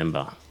have to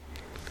remember.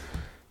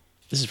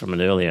 This is from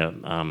an earlier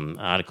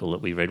article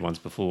that we read once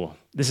before.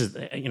 This is,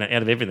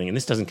 out of everything, and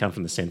this doesn't come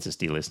from the census,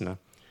 dear listener.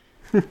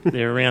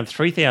 There are around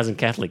 3,000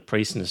 Catholic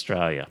priests in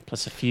Australia,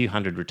 plus a few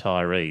hundred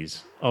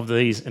retirees. Of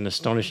these, an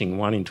astonishing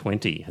 1 in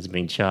 20 has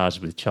been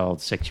charged with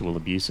child sexual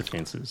abuse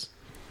offences.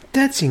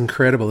 That's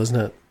incredible, isn't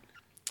it?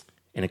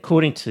 And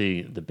according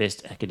to the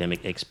best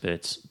academic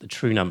experts, the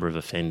true number of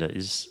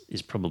offenders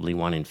is probably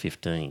 1 in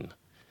 15.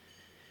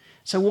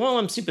 So while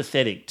I'm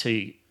sympathetic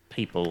to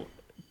people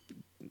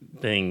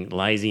being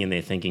lazy in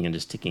their thinking and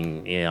just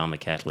ticking, yeah, I'm a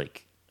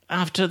Catholic,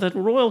 after the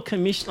Royal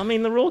Commission,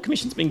 the Royal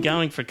Commission's been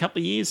going for a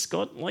couple of years,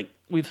 Scott. Like,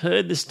 we've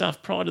heard this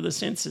stuff prior to the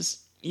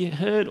census. You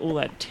heard all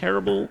that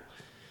terrible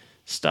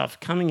stuff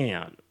coming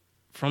out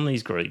from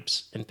these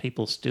groups, and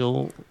people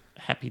still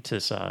happy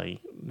to say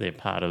they're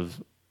part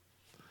of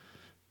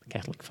the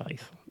Catholic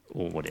faith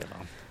or whatever.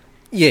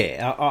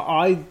 Yeah,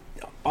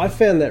 I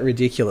found that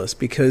ridiculous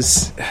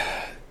because,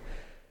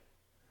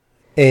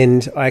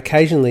 and I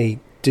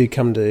occasionally do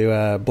come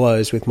to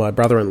blows with my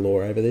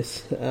brother-in-law over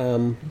this.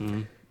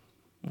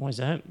 Why is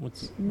that?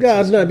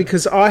 No,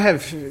 because I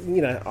have,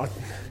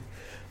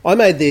 I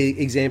made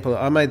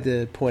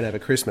the point over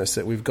Christmas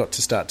that we've got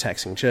to start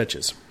taxing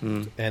churches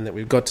and that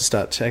we've got to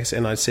start taxing,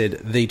 and I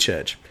said, the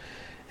church.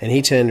 And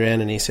he turned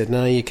around and he said,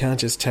 no, you can't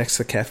just tax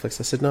the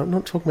Catholics. I said, no, I'm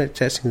not talking about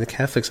taxing the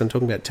Catholics, I'm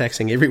talking about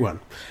taxing everyone,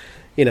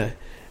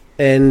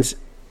 And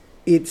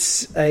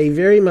it's a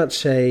very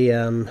much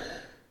a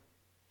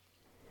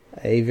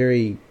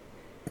very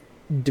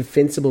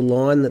defensible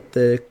line that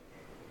the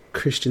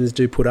Christians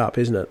do put up,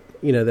 isn't it?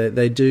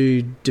 They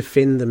do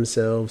defend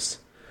themselves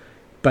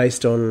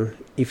based on,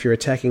 if you're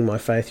attacking my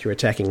faith, you're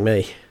attacking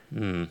me.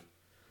 And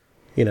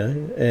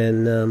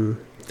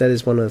that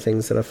is one of the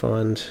things that I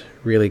find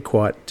really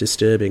quite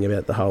disturbing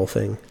about the whole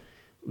thing.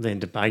 Their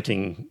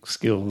debating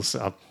skills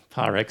are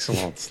par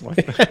excellence.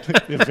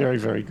 They're very,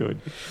 very good.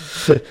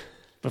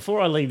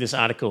 Before I leave this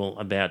article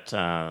about,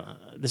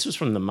 this was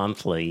from The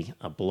Monthly,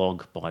 a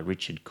blog by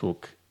Richard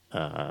Cook,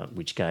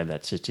 which gave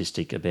that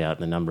statistic about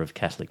the number of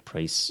Catholic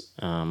priests.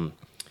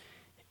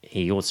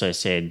 He also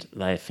said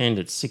they offend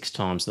at 6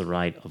 times the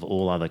rate of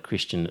all other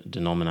Christian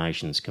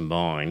denominations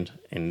combined.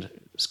 And,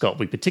 Scott,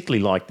 we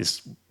particularly like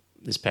this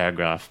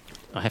paragraph.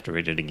 I have to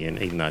read it again,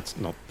 even though it's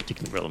not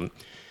particularly relevant.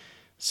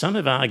 Some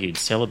have argued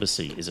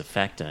celibacy is a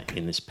factor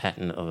in this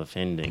pattern of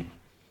offending.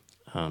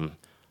 I'm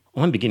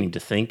beginning to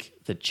think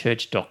that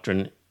church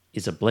doctrine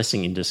is a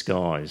blessing in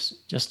disguise.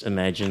 Just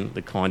imagine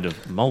the kind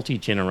of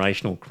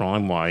multi-generational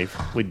crime wave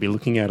we'd be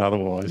looking at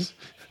otherwise.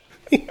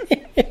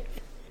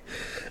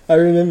 I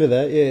remember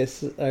that.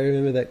 Yes, I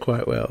remember that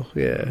quite well.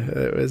 Yeah,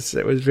 it was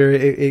very.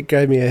 It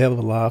gave me a hell of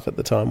a laugh at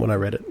the time when I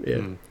read it.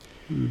 Yeah,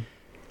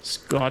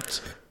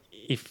 Scott,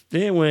 if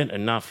there weren't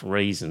enough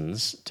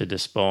reasons to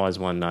despise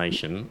one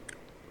nation,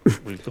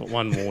 we've got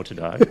one more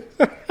today.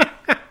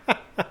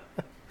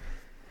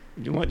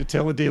 Would you like to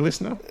tell the dear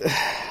listener?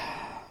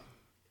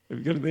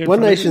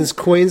 One Nation's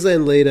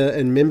Queensland leader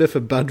and member for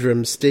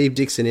Buderim, Steve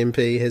Dixon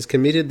MP, has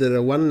committed that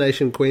a One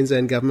Nation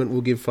Queensland government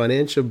will give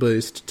financial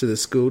boost to the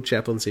school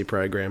chaplaincy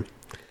program.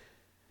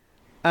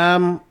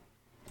 They're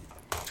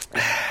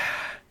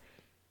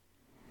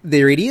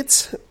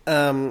idiots.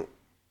 They're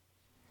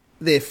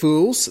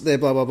fools. They're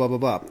blah, blah, blah, blah,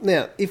 blah.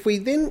 Now, if we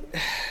then...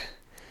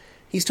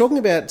 He's talking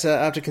about,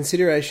 after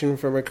consideration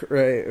of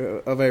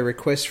a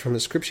request from the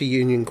Scripture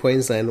Union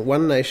Queensland,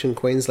 One Nation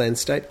Queensland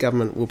State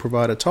Government will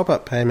provide a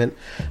top-up payment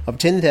of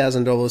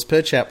 $10,000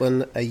 per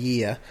chaplain a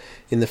year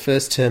in the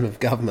first term of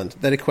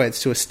government. That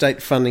equates to a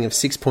state funding of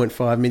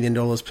 $6.5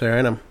 million per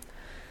annum.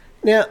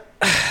 Now,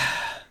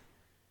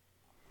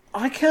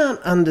 I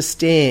can't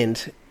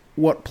understand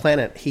what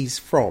planet he's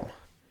from.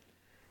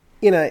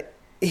 He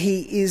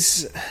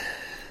is...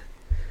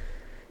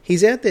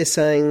 He's out there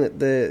saying that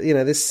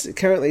there's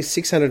currently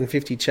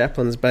 650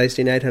 chaplains based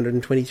in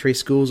 823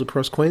 schools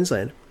across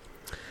Queensland.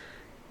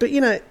 But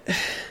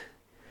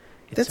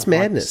that's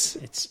madness.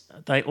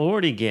 They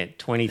already get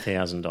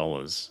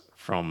 $20,000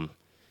 from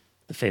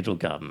the federal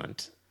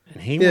government,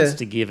 and he wants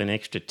to give an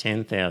extra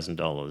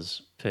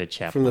 $10,000 per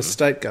chaplain from the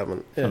state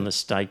government. Yeah. From the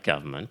state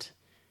government,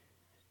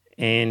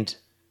 and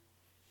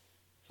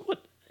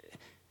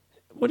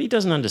what he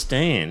doesn't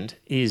understand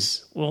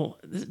is,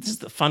 this is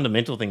the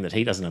fundamental thing that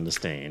he doesn't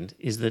understand,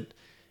 is that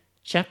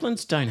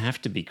chaplains don't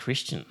have to be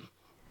Christian.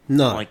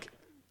 No.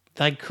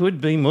 They could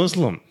be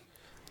Muslim.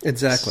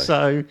 Exactly.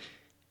 So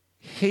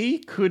he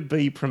could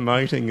be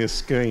promoting a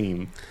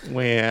scheme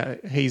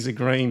where he's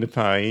agreeing to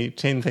pay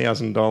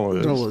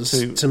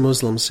 $10,000 to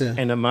Muslims, yeah,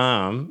 an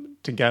imam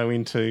to go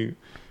into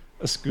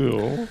a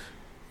school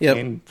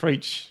and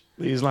preach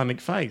the Islamic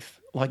faith.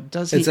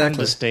 Does he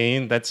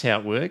understand that's how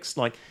it works?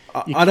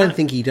 I don't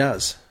think he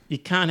does. You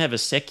can't have a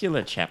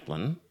secular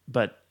chaplain,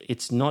 but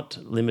it's not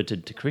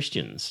limited to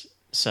Christians.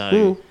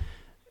 So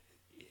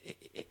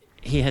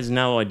he has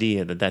no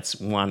idea that that's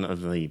one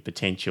of the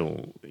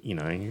potential,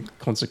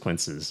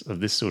 consequences of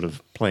this sort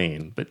of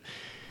plan. But,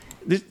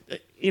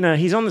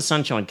 he's on the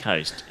Sunshine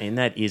Coast, and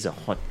that is a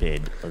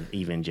hotbed of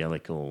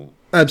evangelical...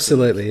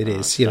 Absolutely, it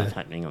is. Stuff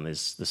happening on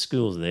this. The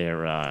schools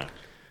there are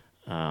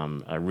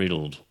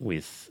riddled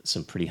with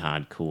some pretty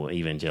hardcore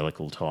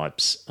evangelical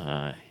types.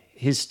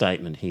 His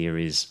statement here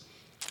is,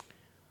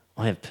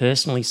 I have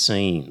personally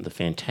seen the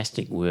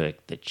fantastic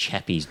work that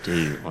chappies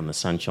do on the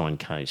Sunshine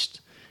Coast,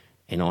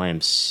 and I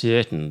am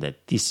certain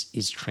that this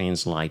is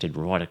translated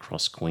right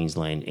across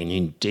Queensland and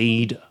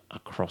indeed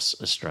across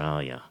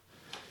Australia.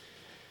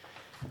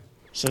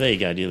 So there you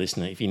go, dear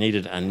listener. If you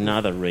needed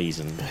another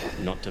reason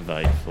not to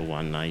vote for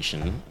One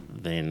Nation,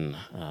 then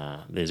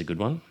there's a good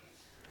one.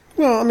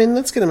 Well, I mean,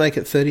 that's going to make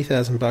it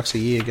 $30,000 a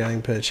year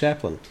going per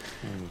chaplain.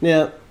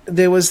 Now,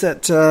 there was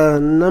that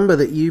number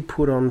that you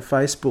put on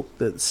Facebook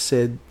that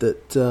said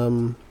that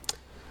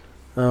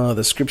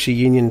the Scripture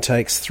Union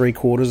takes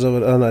 3/4 of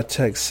it, and it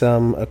takes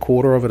a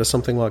quarter of it or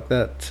something like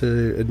that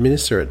to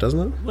administer it,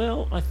 doesn't it?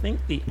 Well, I think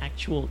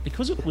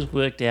because it was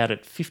worked out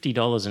at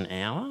 $50 an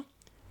hour,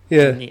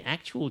 Yeah. and the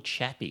actual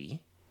chappie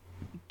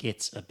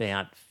gets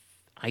about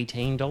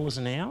 $18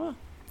 an hour.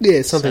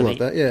 Yeah, something like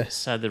that, yeah.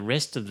 So the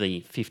rest of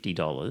the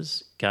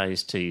 $50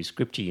 goes to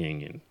Scripture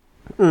Union.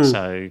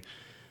 So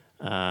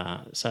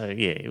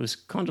yeah, it was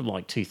kind of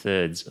like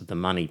 2/3 of the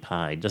money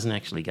paid doesn't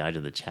actually go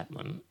to the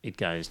chaplain. It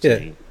goes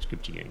to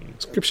Scripture Union.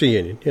 Scripture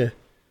Union, yeah.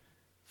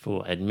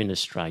 For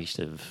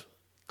administrative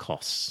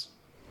costs.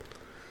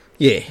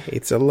 Yeah,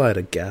 it's a load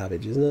of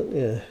garbage, isn't it?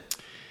 Yeah.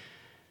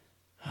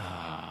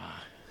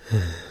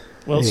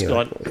 Well, Anyway.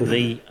 Scott,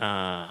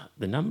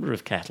 the number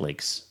of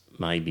Catholics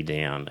may be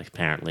down,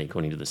 apparently,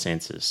 according to the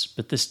census,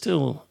 but there's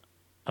still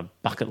a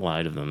bucket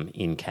load of them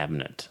in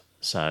Cabinet.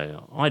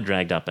 So I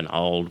dragged up an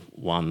old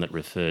one that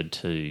referred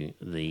to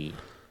the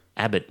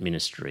Abbott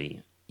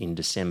ministry in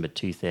December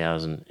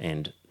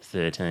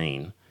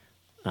 2013.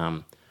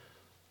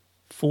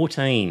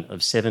 14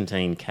 of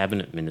 17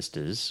 Cabinet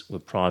ministers were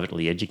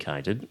privately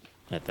educated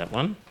at that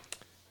one.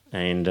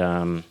 And,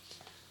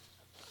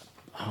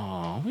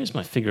 where's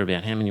my figure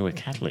about how many were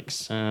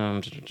Catholics?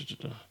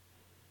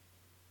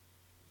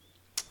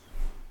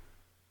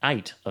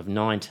 8 of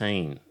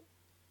 19.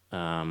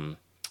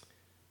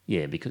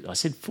 Because I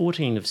said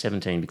 14 of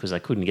 17 because I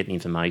couldn't get the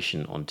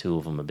information on 2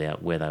 of them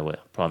about where they were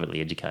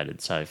privately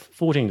educated. So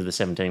 14 of the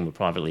 17 were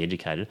privately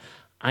educated.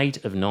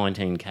 8 of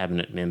 19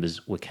 cabinet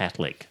members were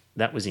Catholic.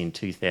 That was in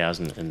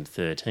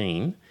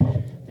 2013.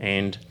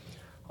 And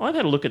I've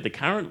had a look at the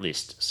current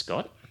list,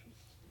 Scott,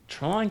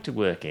 trying to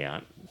work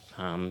out,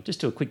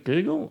 just do a quick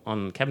Google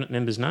on cabinet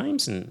members'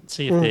 names and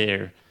see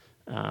if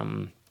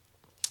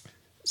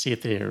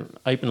they're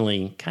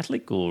openly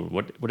Catholic or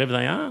whatever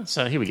they are.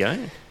 So here we go.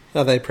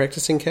 Are they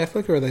practising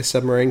Catholic or are they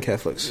submarine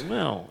Catholics?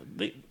 Well,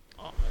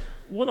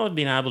 what I've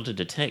been able to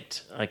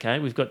detect, okay,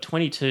 we've got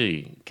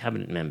 22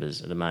 cabinet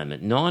members at the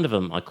moment. 9 of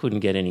them I couldn't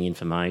get any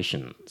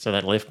information, so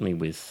that left me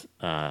with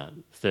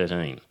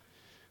 13.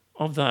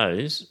 Of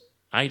those,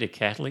 8 are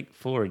Catholic,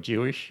 4 are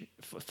Jewish,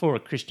 4 are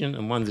Christian,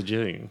 and 1's a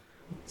Jew.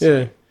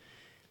 Yeah.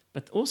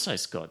 But also,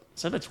 Scott,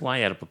 so that's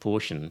way out of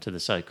proportion to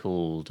the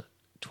so-called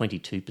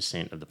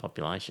 22% of the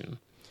population.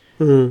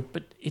 Mm-hmm.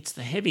 But it's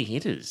the heavy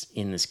hitters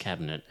in this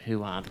cabinet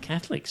who are the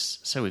Catholics.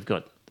 So we've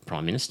got the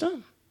Prime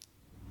Minister,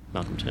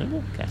 Malcolm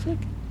Turnbull, Catholic.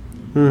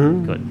 Mm-hmm.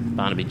 We've got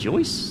Barnaby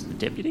Joyce, the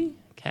Deputy,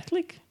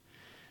 Catholic.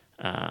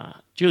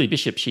 Julie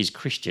Bishop, she's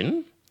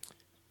Christian.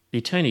 The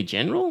Attorney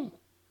General,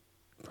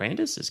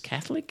 Brandis, is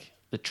Catholic.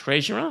 The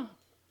Treasurer,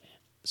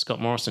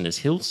 Scott Morrison, is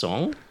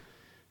Hillsong.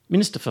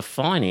 Minister for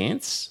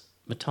Finance,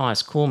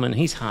 Matthias Cormann,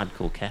 he's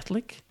hardcore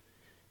Catholic.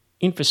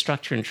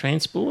 Infrastructure and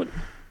Transport,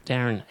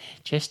 Darren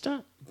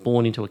Chester,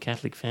 born into a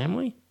Catholic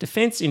family.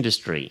 Defence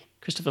Industry,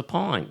 Christopher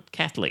Pyne,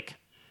 Catholic.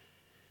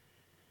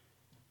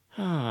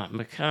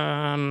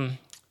 Michaela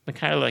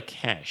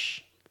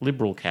Cash,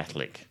 Liberal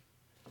Catholic.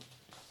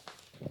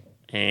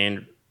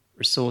 And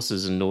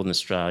Resources in Northern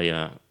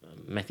Australia,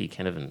 Matthew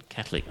Canavan,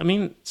 Catholic. I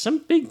mean,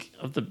 some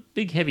of the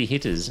big heavy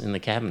hitters in the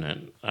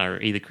cabinet are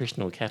either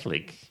Christian or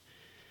Catholic.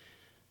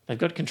 They've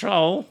got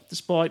control,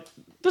 despite...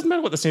 Doesn't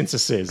matter what the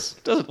census says.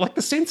 Does it? Like,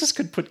 the census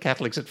could put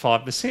Catholics at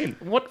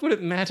 5%. What would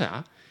it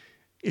matter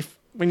if,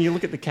 when you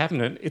look at the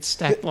cabinet, it's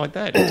stacked like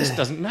that? It just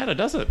doesn't matter,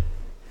 does it?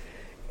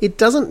 It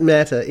doesn't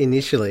matter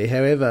initially.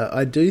 However,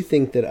 I do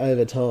think that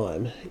over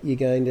time you're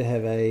going to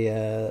have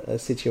a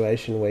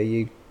situation where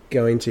you're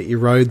going to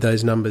erode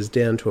those numbers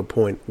down to a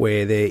point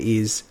where there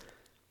is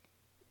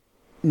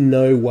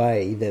no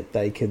way that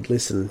they could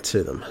listen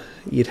to them.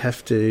 You'd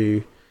have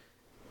to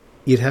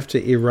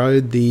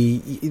erode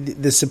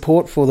the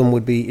support for them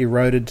would be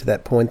eroded to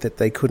that point that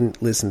they couldn't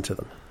listen to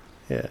them.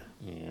 Yeah.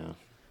 Yeah.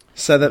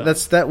 So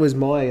that was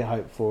my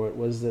hope for it,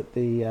 was that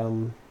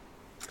the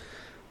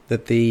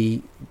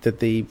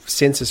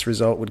census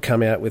result would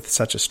come out with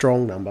such a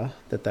strong number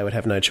that they would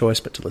have no choice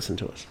but to listen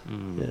to us.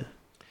 Mm. Yeah.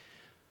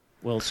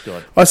 Well,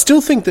 Scott, I still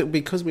think that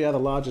because we are the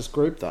largest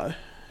group, though,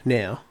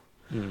 now,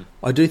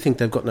 I do think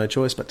they've got no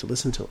choice but to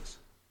listen to us.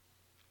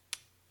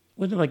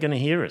 when are they going to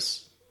hear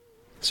us?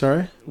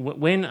 Sorry?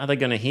 When are they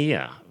going to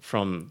hear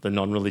from the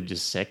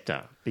non-religious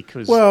sector?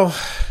 Because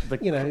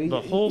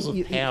the halls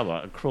of power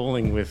are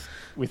crawling with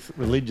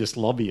religious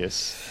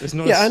lobbyists. There's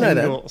not a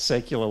single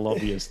secular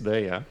lobbyist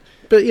there.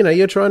 but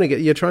you're trying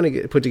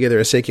to put together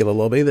a secular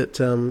lobby that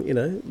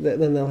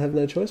then they'll have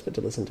no choice but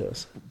to listen to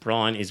us.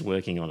 Brian is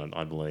working on it,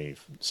 I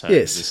believe. So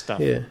yes, there's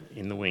stuff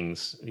in the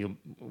wings.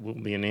 We'll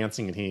be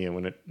announcing it here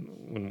as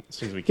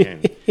soon as we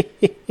can.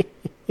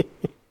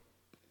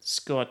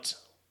 Scott,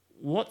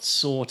 what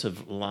sort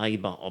of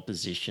Labor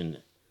opposition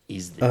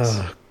is this?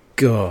 Oh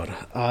God,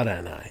 I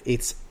don't know.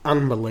 It's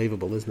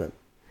unbelievable, isn't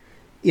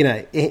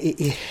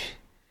it?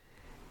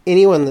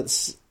 Anyone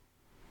that's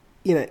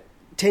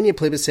Tanya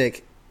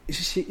Plibersek,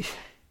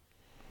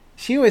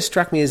 she always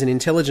struck me as an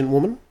intelligent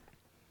woman,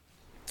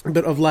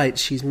 but of late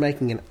she's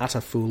making an utter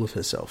fool of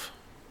herself,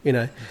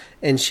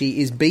 and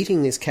she is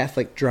beating this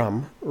Catholic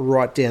drum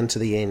right down to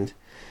the end.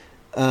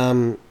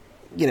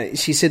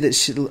 She said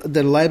that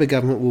the Labor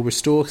government will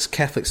restore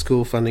Catholic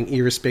school funding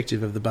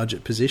irrespective of the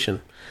budget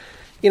position.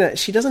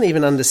 She doesn't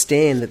even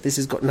understand that this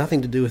has got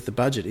nothing to do with the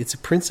budget. It's a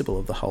principle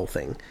of the whole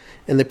thing,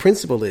 and the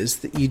principle is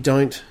that you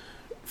don't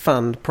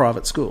fund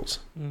private schools.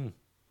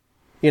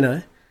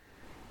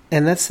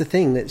 And that's the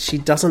thing that she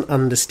doesn't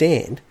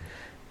understand.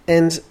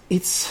 And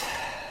it's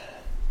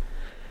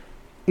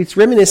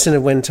reminiscent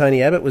of when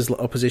Tony Abbott was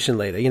opposition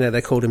leader.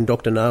 They called him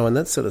Dr. No and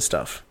that sort of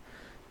stuff.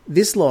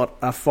 This lot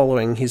are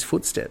following his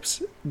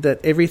footsteps,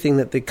 that everything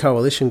that the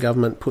coalition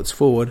government puts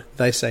forward,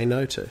 they say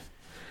no to.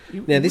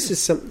 You would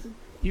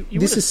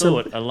have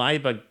thought a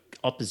Labor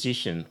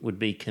opposition would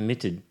be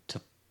committed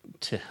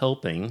to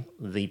helping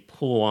the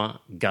poor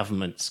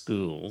government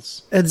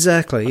schools.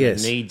 Exactly,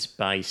 yes. A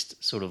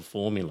needs-based sort of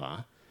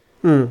formula.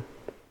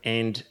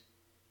 And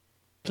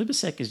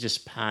Plibersek is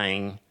just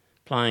playing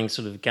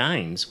sort of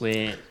games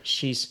where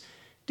she's...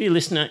 Dear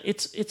listener,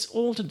 it's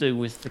all to do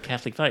with the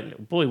Catholic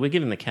vote. Boy, we're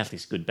giving the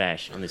Catholics a good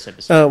bash on this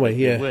episode. Oh, well,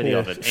 yeah. Worthy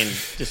of it. And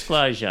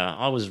disclosure,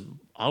 I was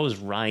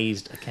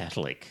raised a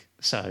Catholic.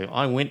 So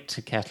I went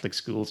to Catholic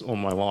schools all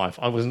my life.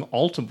 I was an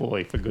altar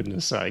boy, for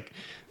goodness sake.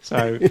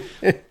 So...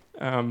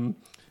 I'm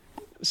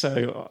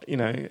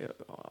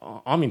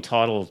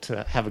entitled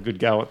to have a good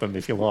go at them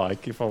if you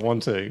like, if I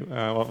want to.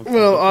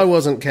 I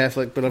wasn't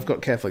Catholic, but I've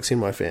got Catholics in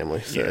my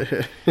family. So.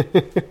 Yeah.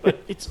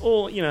 But it's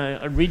all,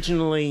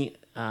 originally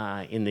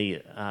in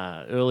the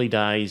early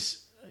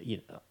days,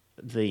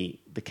 the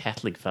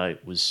Catholic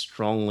vote was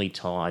strongly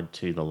tied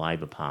to the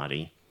Labor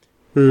Party.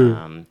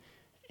 And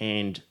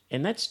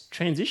that's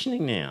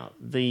transitioning now.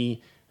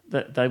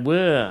 That they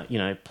were,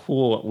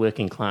 poor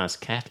working class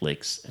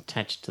Catholics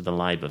attached to the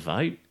Labor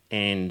vote,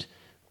 and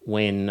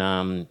when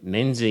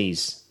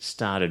Menzies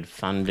started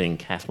funding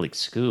Catholic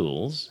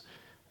schools,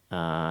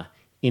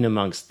 in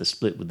amongst the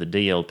split with the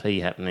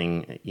DLP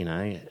happening,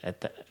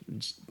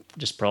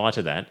 just prior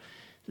to that,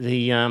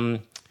 the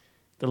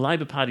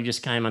Labor Party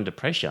just came under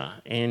pressure,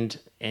 and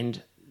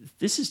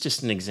this is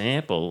just an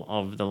example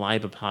of the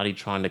Labor Party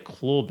trying to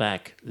claw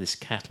back this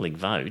Catholic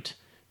vote,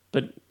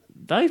 but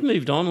they've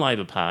moved on,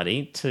 Labor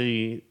Party,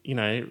 to,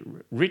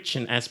 rich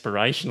and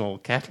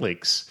aspirational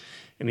Catholics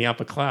in the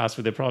upper class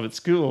with their private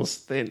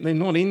schools. They're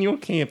not in your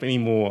camp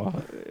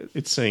anymore,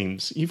 it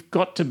seems. You've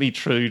got to be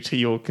true to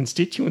your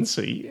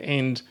constituency,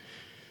 and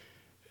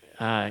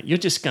you're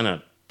just going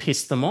to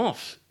piss them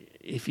off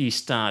if you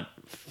start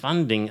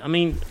funding. I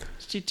mean,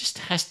 she just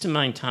has to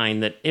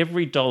maintain that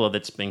every dollar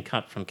that's been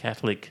cut from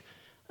Catholic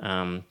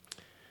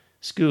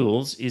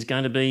schools is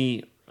going to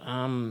be...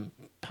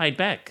 paid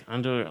back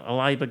under a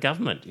Labor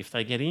government if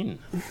they get in.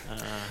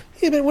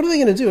 Yeah, but what are they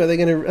going to do? Are they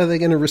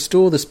going to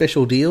restore the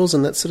special deals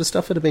and that sort of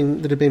stuff that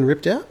have been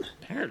ripped out?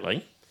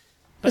 Apparently.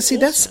 But see,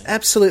 that's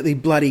absolutely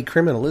bloody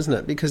criminal, isn't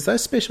it? Because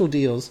those special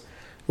deals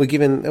were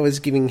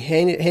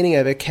handing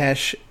over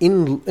cash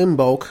in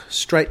bulk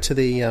straight to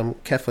the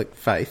Catholic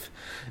faith,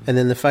 and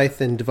then the faith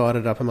then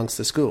divided up amongst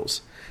the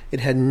schools. It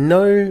had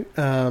no...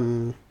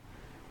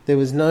 There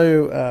was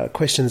no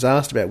questions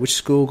asked about which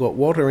school got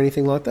what or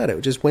anything like that. It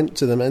just went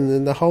to them, and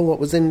then the whole lot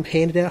was then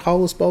handed out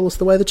holus bolus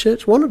the way the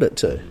church wanted it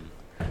to.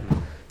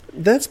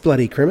 That's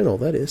bloody criminal,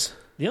 that is.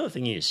 The other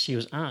thing is, she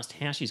was asked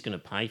how she's going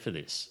to pay for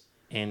this,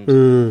 and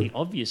the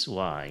obvious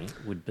way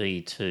would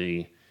be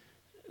to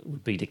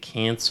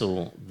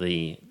cancel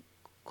the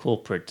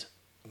corporate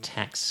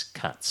tax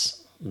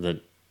cuts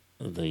that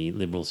the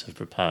Liberals have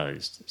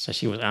proposed. So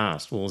she was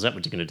asked, well, is that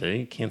what you're going to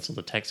do, cancel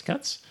the tax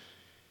cuts?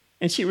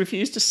 And she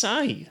refused to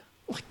say.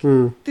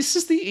 This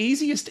is the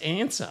easiest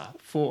answer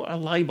for a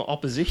Labor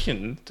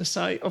opposition to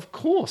say, of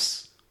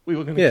course we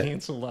were going to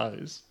cancel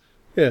those.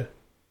 Yeah.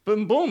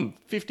 Boom, boom,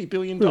 $50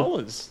 billion.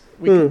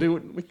 We can do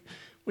it.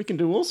 We can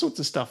do all sorts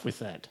of stuff with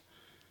that.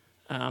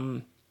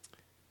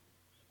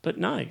 But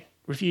no,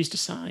 refused to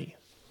say.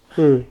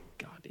 God,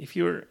 if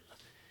you're...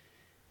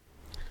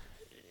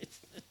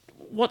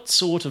 what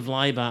sort of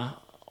Labor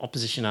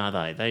opposition are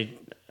they?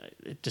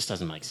 It just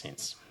doesn't make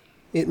sense.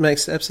 It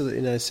makes absolutely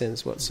no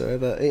sense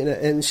whatsoever,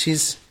 and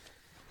she's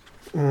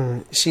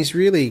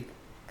really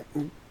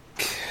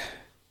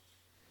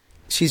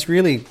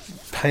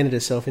painted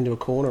herself into a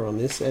corner on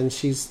this, and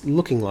she's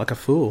looking like a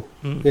fool.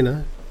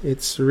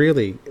 It's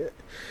really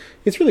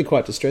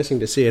quite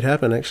distressing to see it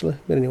happen, actually.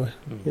 But anyway,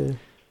 yeah.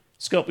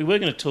 Scott, we were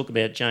going to talk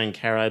about Jane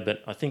Caro,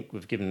 but I think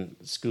we've given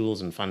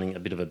schools and funding a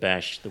bit of a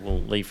bash that we'll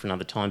leave for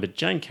another time. But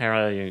Jane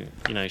Caro, you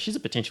know, she's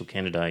a potential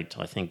candidate,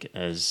 I think,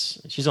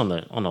 as she's on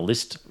a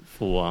list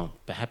for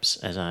perhaps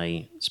as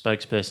a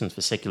spokesperson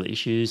for secular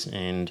issues.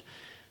 And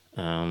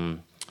so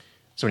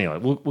anyway,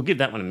 we'll give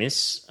that one a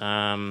miss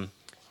and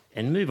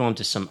move on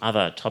to some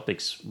other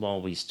topics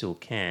while we still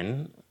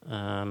can.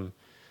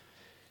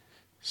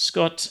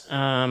 Scott,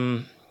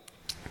 in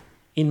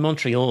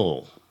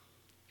Montreal,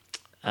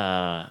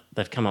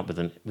 they've come up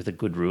with a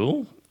good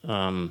rule.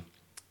 They've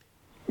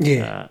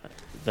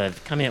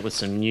come out with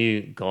some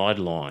new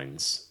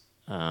guidelines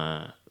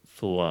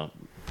for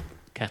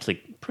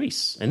Catholic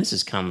priests, and this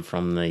has come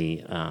from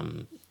the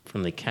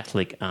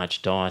Catholic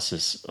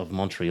Archdiocese of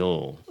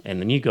Montreal.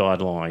 And the new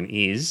guideline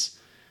is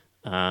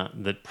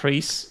that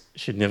priests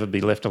should never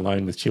be left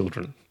alone with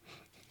children.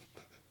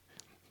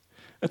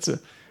 That's a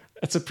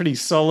pretty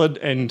solid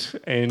and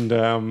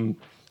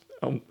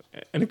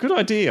a good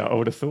idea, I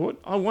would have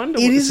thought. I wonder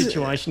what the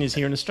situation is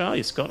here in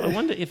Australia, Scott. I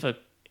wonder if there's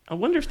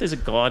a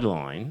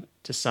guideline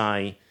to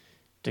say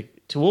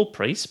to all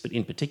priests, but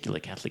in particular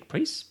Catholic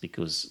priests,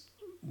 because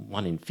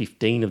 1 in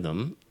 15 of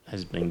them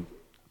has been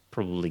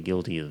probably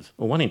guilty of,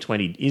 or 1 in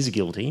 20 is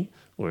guilty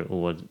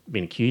or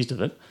been accused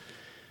of it.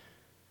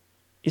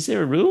 Is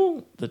there a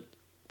rule that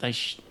they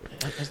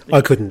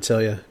I couldn't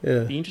tell you. Yeah.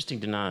 It'd be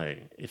interesting to know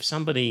if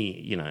somebody,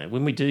 you know,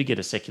 when we do get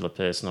a secular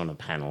person on a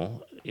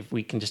panel, if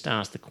we can just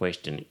ask the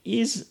question,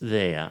 is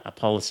there a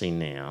policy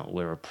now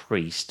where a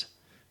priest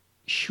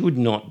should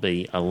not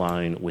be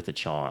alone with a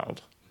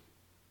child?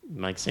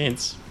 Makes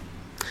sense.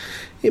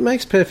 It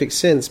makes perfect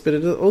sense, but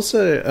it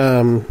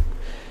also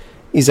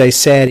is a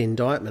sad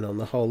indictment on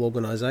the whole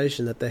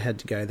organisation that they had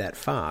to go that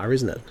far,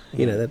 isn't it?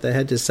 You know, that they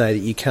had to say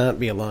that you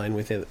can't be alone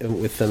with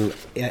them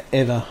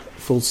ever,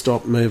 full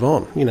stop, move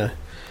on. You know,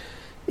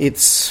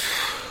 it's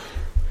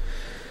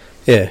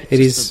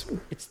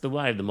the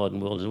way of the modern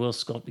world as well,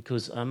 Scott,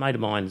 because a mate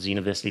of mine is a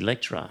university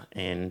lecturer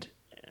and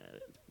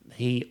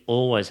he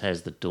always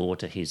has the door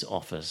to his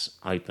office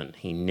open.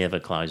 He never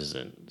closes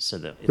it, so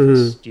that if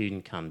a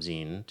student comes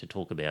in to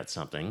talk about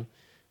something,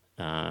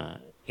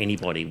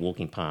 anybody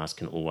walking past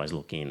can always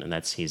look in, and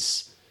that's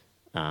his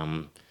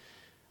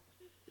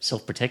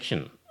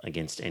self-protection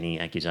against any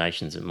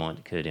accusations that might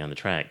occur down the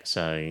track.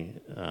 So,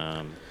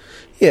 and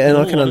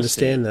I can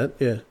understand that.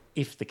 Yeah,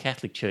 if the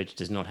Catholic Church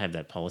does not have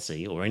that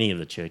policy, or any of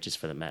the churches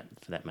for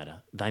that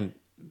matter,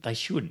 they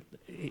should.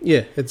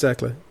 Yeah,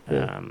 exactly.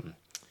 Yeah.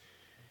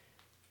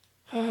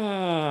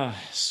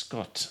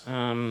 Scott,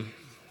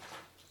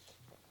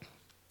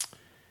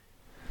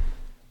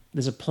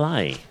 there's a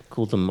play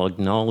called The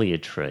Magnolia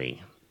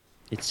Tree.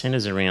 It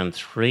centres around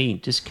 3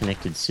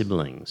 disconnected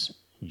siblings,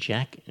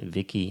 Jack,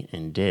 Vicky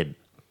and Deb,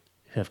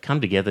 who have come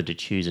together to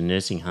choose a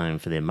nursing home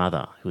for their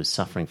mother, who is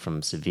suffering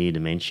from severe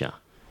dementia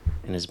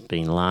and has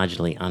been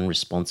largely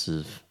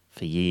unresponsive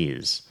for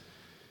years.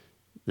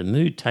 The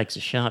mood takes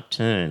a sharp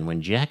turn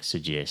when Jack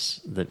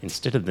suggests that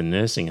instead of the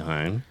nursing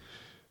home,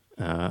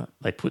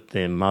 they put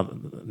their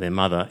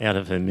mother out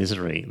of her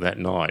misery that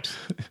night.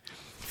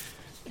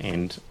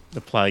 And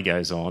the play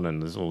goes on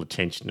and there's all the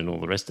tension and all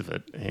the rest of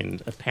it.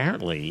 And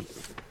apparently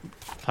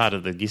part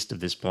of the gist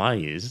of this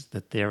play is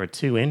that there are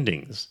 2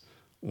 endings.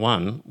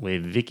 One where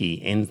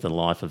Vicky ends the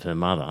life of her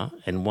mother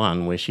and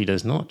one where she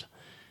does not.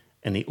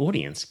 And the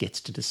audience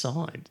gets to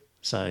decide.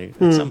 So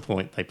at some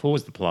point they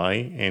pause the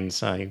play and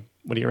say,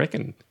 what do you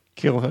reckon?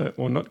 Kill her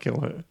or not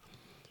kill her?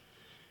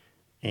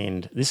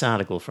 And this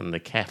article from the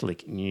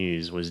Catholic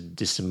News was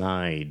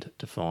dismayed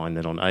to find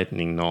that on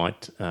opening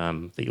night,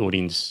 the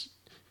audience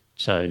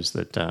chose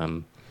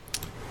that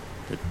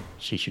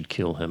she should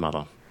kill her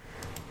mother.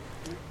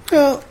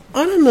 Well,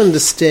 I don't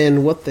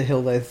understand what the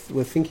hell they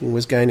were thinking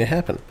was going to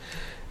happen.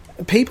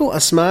 People are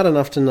smart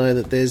enough to know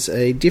that there's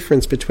a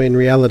difference between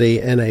reality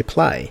and a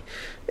play.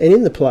 And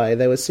in the play,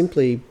 they were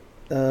simply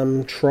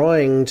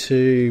trying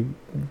to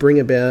bring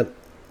about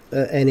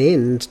an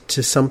end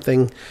to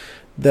something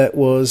that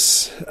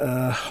was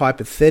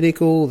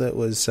hypothetical, that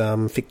was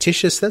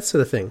fictitious, that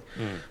sort of thing.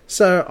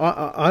 So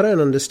I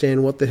don't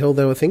understand what the hell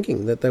they were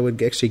thinking, that they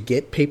would actually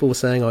get people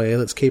saying, oh yeah,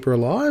 let's keep her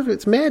alive.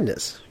 It's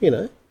madness, you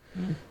know.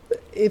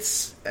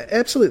 It's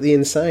absolutely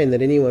insane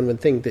that anyone would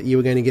think that you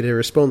were going to get a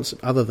response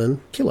other than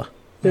kill her.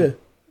 Yeah.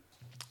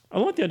 I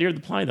like the idea of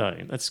the play, though.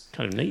 That's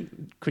kind of neat.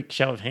 Quick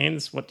show of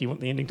hands. What do you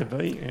want the ending to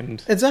be?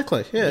 And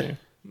exactly, yeah.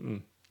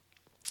 The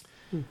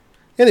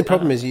only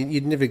problem is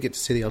you'd never get to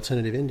see the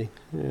alternative ending.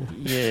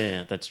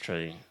 Yeah, that's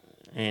true.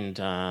 And,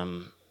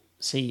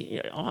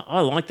 see, I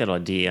like that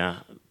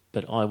idea,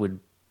 but I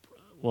wouldn't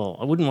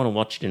want to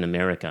watch it in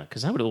America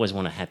because I would always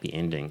want a happy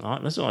ending.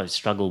 That's why I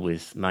struggle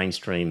with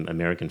mainstream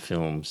American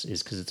films,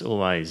 is because it's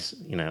always,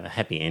 you know, a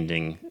happy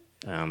ending.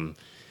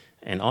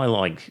 And I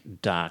like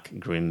dark,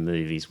 grim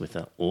movies with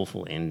an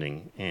awful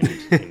ending. And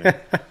you know,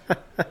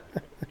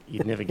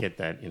 you'd never get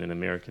that in an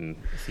American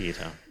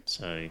theatre.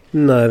 So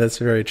no, that's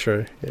very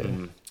true.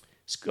 Yeah.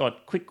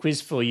 Scott, quick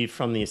quiz for you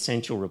from the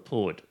Essential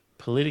Report.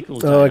 Political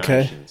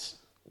donations.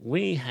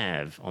 We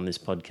have, on this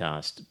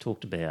podcast,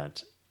 talked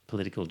about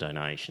political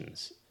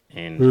donations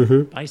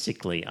and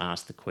basically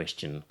ask the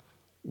question,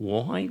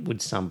 why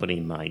would somebody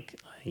make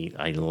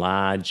a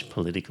large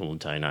political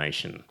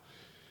donation?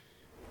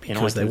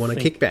 Because they want a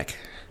kickback.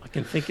 I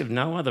can think of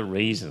no other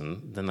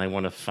reason than they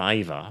want a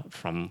favour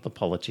from the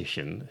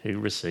politician who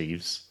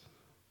receives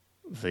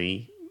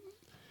the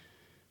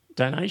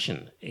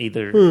donation.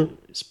 Either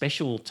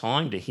special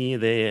time to hear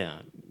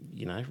their,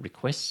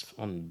 requests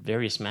on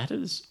various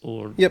matters,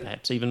 or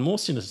perhaps even more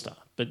sinister,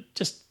 but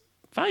just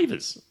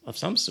favours of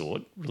some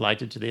sort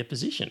related to their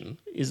position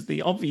is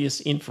the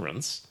obvious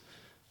inference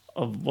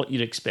of what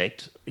you'd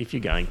expect if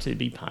you're going to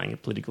be paying a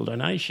political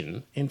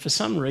donation. And for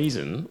some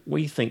reason,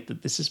 we think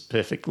that this is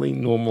perfectly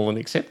normal and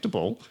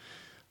acceptable,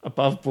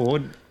 above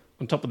board,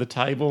 on top of the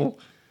table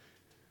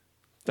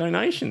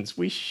donations.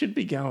 We should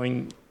be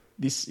going,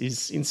 this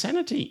is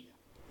insanity.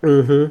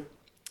 Mm-hmm.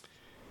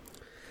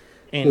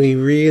 And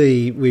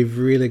we've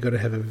really got to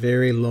have a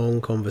very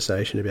long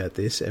conversation about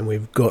this, and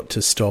we've got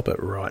to stop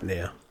it right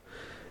now.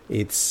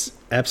 It's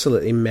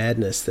absolutely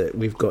madness that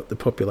we've got the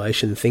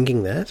population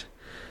thinking that,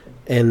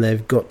 and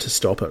they've got to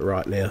stop it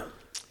right now.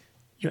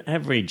 Your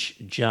average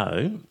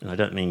Joe, and I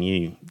don't mean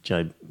you,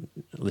 Joe,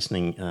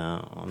 listening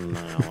on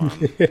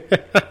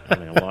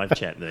our live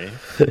chat there,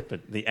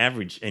 but the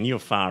average, and you're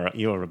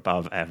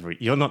above average.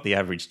 You're not the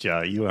average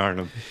Joe. You are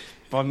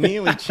by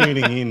merely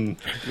tuning in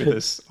with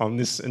us on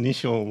this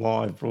initial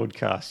live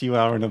broadcast, you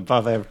are an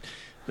above average.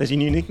 There's your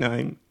new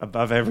nickname,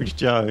 Above Average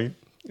Joe.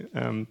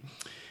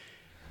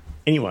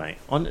 Anyway,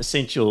 on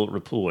Essential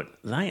Report,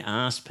 they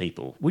asked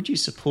people, would you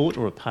support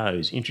or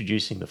oppose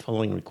introducing the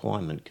following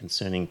requirement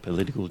concerning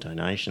political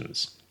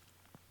donations?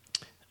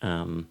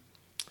 What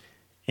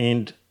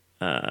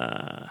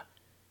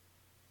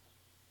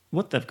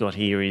they've got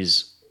here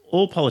is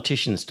all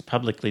politicians to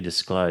publicly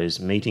disclose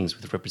meetings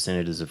with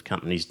representatives of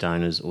companies,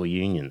 donors or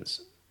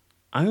unions.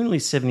 Only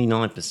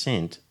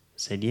 79%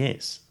 said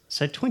yes.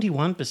 So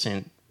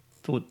 21%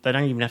 thought they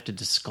don't even have to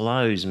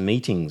disclose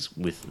meetings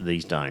with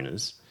these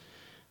donors.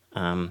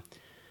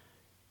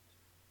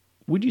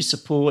 Would you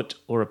support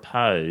or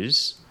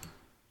oppose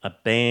a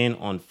ban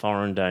on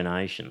foreign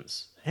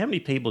donations? How many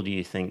people do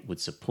you think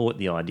would support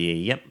the idea,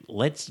 yep,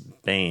 let's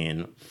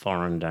ban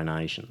foreign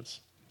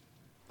donations?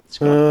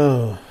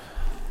 Oh,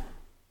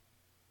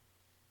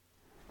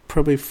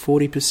 probably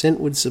 40%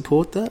 would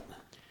support that.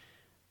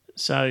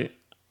 So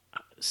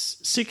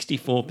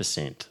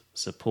 64%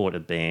 support a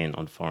ban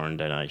on foreign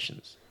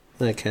donations.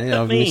 Okay,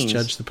 I've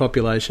misjudged the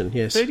population,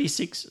 yes.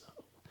 36...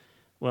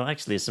 Well,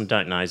 actually, there's some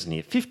don't knows in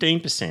here.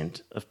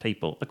 15% of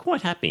people are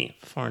quite happy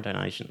for foreign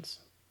donations.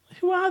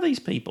 Who are these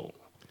people?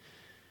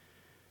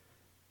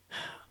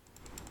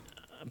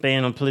 A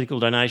ban on political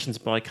donations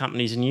by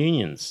companies and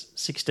unions.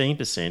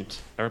 16%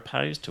 are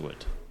opposed to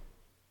it.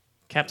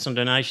 Caps on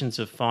donations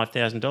of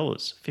 $5,000.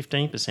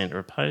 15% are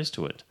opposed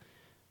to it.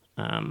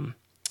 I'm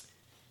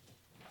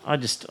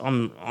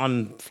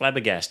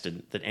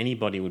flabbergasted that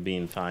anybody would be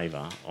in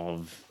favour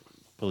of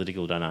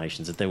political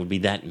donations, that there would be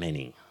that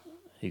many.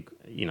 I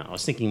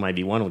was thinking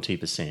maybe 1 or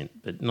 2%,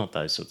 but not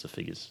those sorts of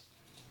figures.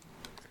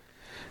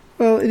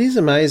 Well, it is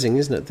amazing,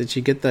 isn't it, that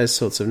you get those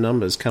sorts of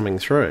numbers coming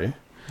through,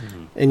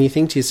 and you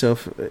think to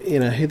yourself,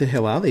 who the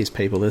hell are these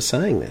people that are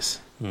saying this?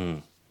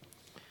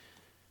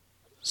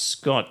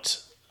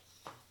 Scott,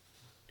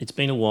 it's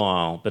been a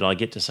while, but I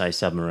get to say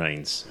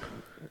submarines.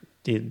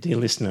 Dear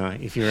listener,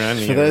 if you're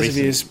only for those of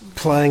you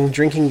playing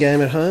drinking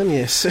game at home,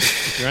 yes.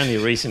 If you're only a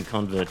recent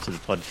convert to the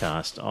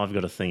podcast, I've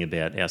got a thing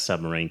about our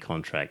submarine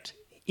contract.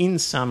 In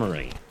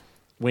summary,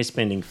 we're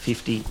spending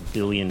 $50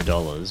 billion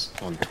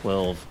on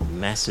 12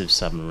 massive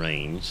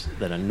submarines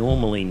that are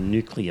normally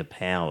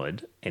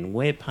nuclear-powered, and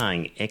we're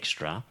paying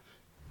extra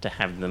to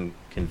have them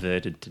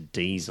converted to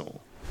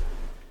diesel.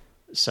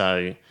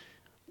 So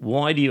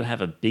why do you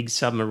have a big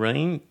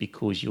submarine?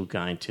 Because you're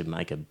going to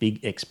make a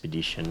big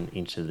expedition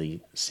into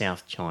the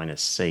South China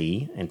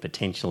Sea and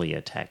potentially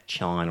attack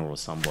China or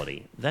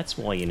somebody. That's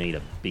why you need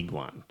a big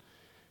one.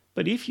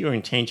 But if your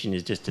intention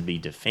is just to be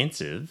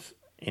defensive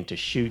and to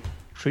shoot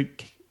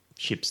troop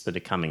ships that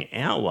are coming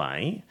our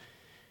way,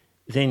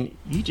 then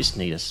you just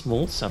need a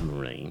small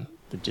submarine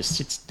that just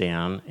sits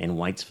down and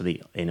waits for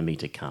the enemy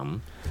to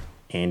come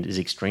and is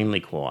extremely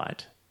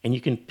quiet. And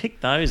you can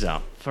pick those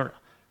up for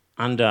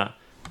under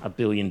 $1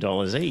 billion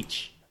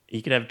each.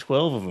 You could have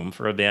 12 of them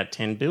for about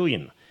 $10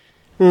 billion.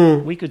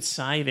 We could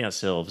save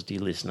ourselves, dear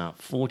listener,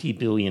 $40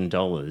 billion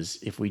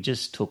if we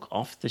just took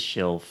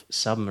off-the-shelf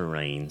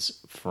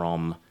submarines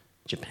from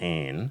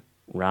Japan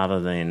rather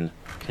than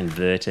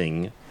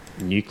converting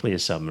nuclear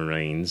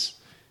submarines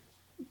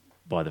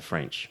by the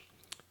French.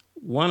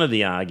 One of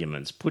the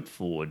arguments put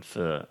forward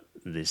for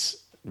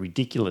this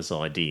ridiculous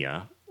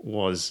idea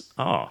was,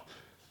 they'll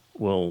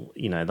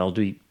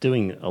be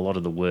doing a lot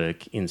of the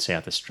work in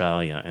South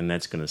Australia and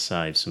that's going to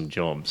save some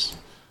jobs.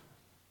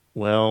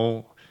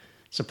 Well,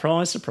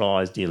 surprise,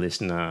 surprise, dear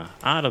listener,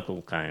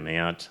 article came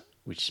out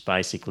which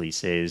basically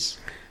says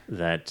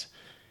that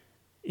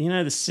You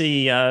know the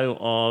CEO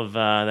of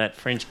that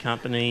French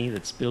company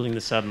that's building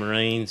the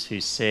submarines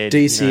who said...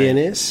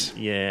 DCNS?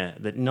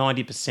 That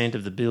 90%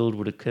 of the build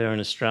would occur in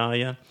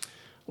Australia.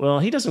 Well,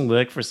 he doesn't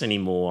work for us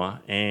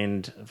anymore.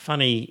 And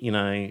funny,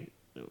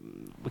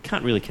 we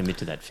can't really commit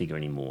to that figure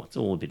anymore. It's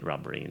all a bit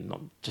rubbery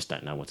and just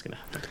don't know what's going to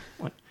happen.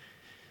 Like,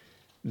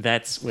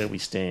 that's where we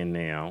stand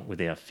now with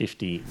our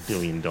 $50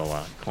 billion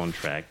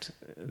contract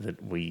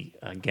that we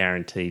are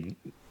guaranteed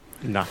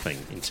nothing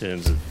in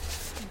terms of...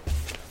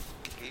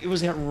 It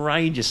was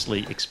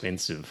outrageously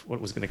expensive what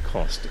it was going to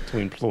cost to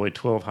employ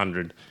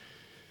 1,200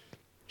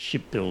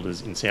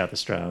 shipbuilders in South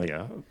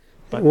Australia.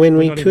 But when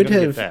we could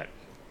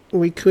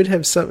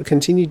have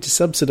continued to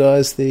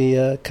subsidise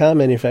the car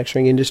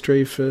manufacturing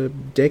industry for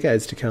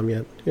decades to come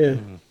yet. Yeah.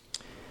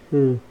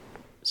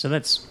 So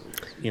that's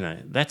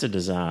a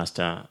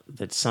disaster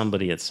that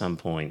somebody at some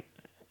point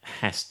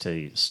has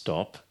to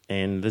stop.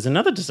 And there's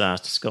another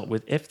disaster, Scott,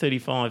 with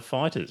F-35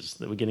 fighters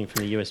that we're getting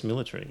from the US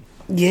military.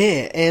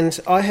 Yeah, and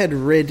I had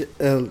read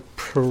a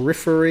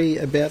periphery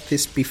about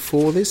this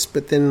before this,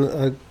 but then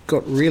I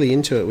got really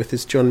into it with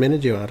this John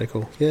Menadue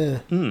article. Yeah.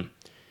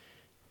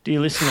 Dear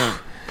listener,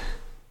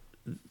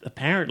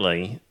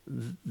 apparently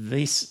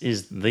this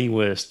is the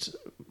worst,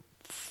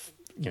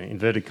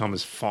 inverted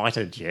commas,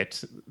 fighter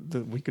jet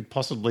that we could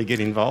possibly get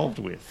involved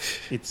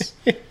with. It's...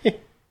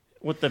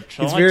 What they've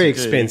tried it's very to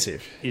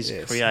expensive. do is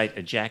create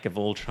a jack of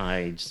all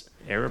trades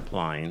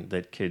aeroplane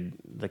that could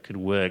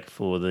work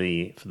for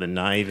the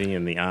Navy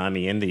and the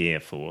Army and the Air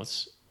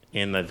Force,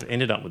 and they've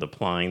ended up with a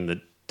plane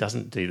that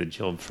doesn't do the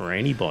job for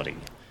anybody.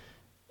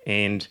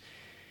 And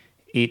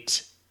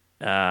it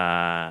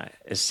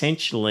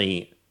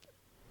essentially,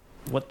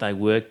 what they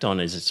worked on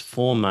is its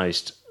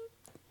foremost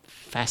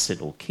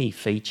facet or key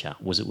feature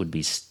was it would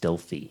be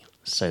stealthy,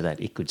 so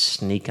that it could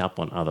sneak up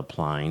on other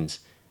planes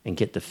and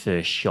get the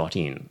first shot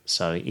in.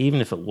 So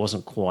even if it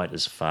wasn't quite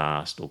as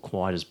fast or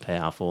quite as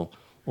powerful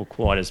or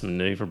quite as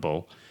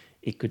manoeuvrable,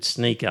 it could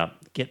sneak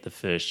up, get the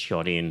first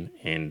shot in,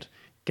 and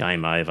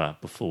game over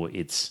before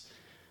its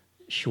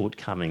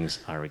shortcomings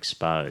are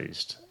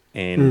exposed.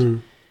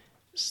 And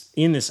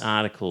in this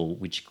article,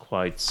 which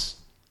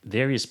quotes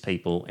various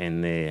people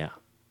and their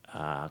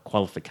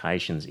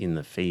qualifications in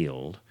the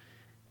field,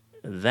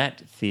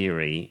 that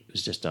theory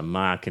is just a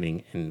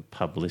marketing and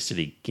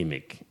publicity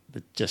gimmick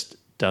that just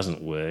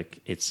doesn't work.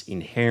 It's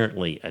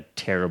inherently a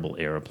terrible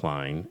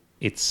aeroplane.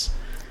 It's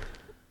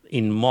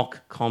in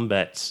mock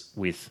combats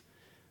with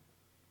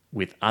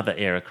other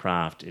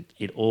aircraft,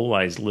 it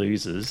always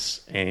loses,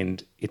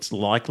 and it's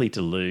likely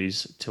to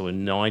lose to a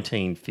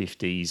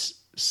 1950s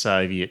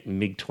Soviet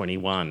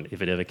MiG-21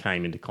 if it ever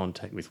came into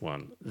contact with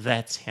one.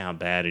 That's how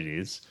bad it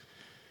is.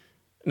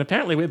 And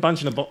apparently we're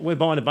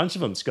buying a bunch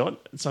of them,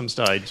 Scott, at some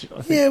stage.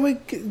 I think. Yeah, we're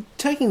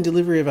taking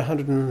delivery of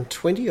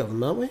 120 of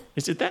them, aren't we?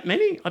 Is it that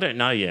many? I don't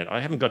know yet.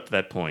 I haven't got to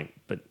that point.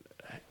 But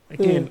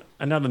again,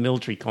 another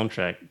military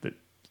contract that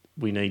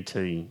we need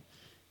to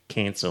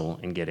cancel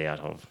and get out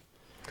of.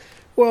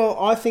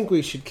 Well, I think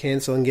we should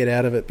cancel and get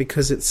out of it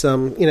because it's,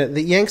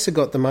 the Yanks have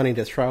got the money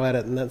to throw at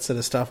it and that sort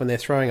of stuff, and they're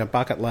throwing a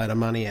bucket load of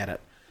money at it.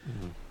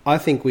 I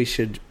think we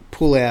should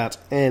pull out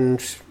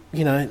and,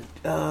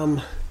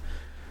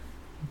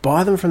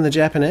 buy them from the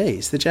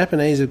Japanese. The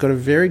Japanese have got a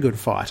very good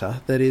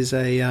fighter that is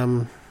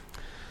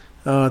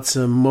it's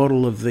a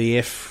model of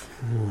the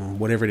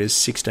whatever it is,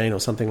 16 or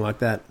something like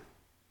that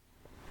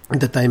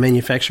they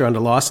manufacture under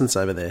license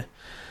over there.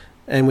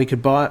 And we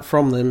could buy it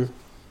from them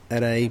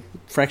at a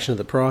fraction of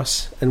the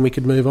price and we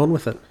could move on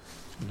with it.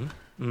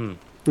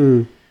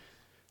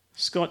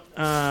 Scott,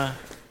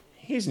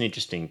 here's an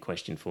interesting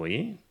question for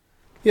you.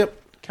 Yep.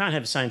 Can't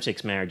have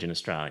same-sex marriage in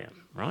Australia,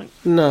 right?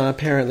 No,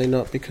 apparently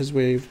not, because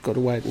we've got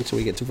to wait until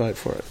we get to vote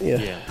for it.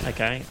 Yeah,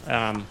 okay.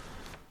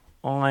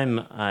 I'm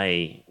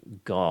a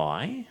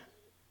guy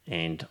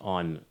and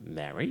I'm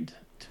married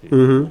to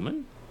a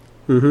woman,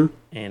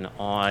 and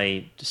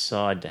I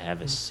decide to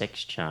have a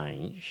sex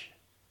change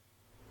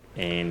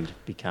and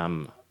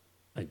become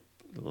a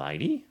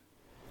lady.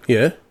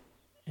 Yeah.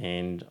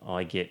 And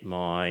I get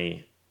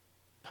my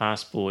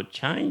passport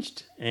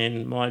changed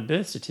and my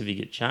birth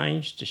certificate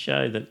changed to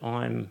show that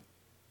I'm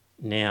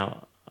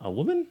now a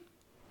woman.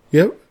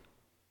 Yep.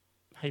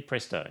 Hey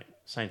presto,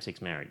 same-sex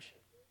marriage.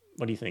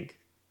 What do you think?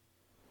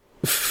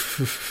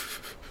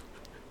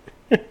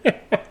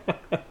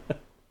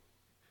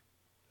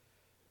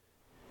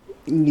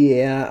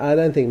 Yeah, I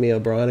don't think me or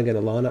Brian are going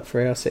to line up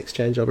for our sex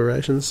change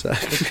operations. So.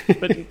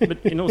 but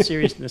in all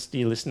seriousness,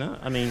 dear listener,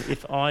 I mean,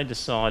 if I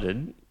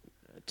decided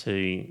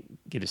to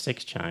get a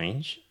sex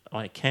change,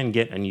 I can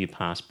get a new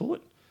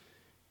passport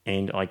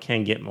and I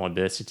can get my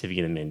birth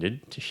certificate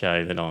amended to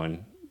show that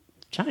I'm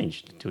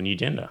changed to a new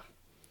gender.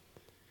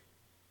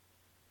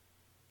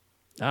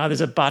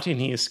 There's a but in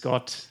here,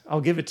 Scott. I'll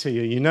give it to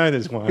you. You know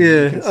there's one.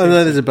 Yeah, I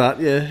know there's a but,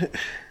 yeah.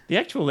 The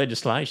actual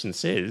legislation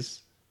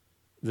says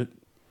that,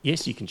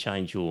 yes, you can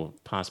change your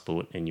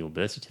passport and your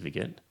birth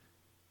certificate,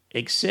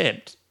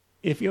 except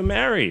if you're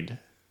married.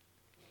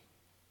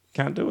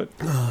 Can't do it.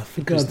 Oh,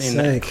 for because God's then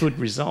sake. that could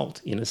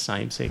result in a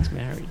same-sex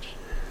marriage.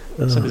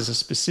 So there's a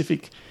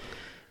specific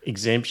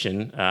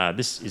exemption.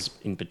 This is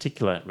in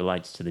particular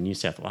relates to the New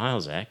South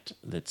Wales Act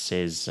that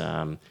says,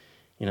 a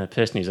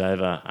person who's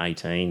over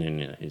 18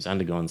 and who's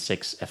undergone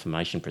sex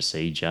affirmation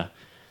procedure,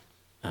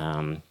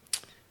 the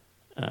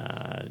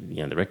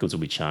records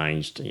will be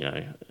changed,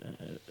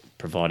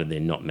 provided they're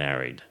not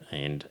married.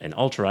 And an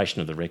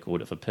alteration of the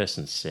record of a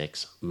person's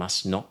sex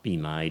must not be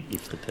made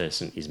if the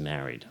person is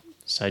married.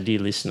 So, dear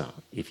listener,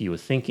 if you were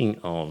thinking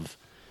of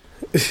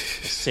a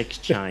sex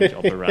change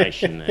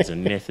operation as a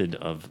method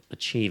of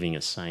achieving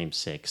a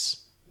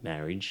same-sex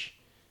marriage,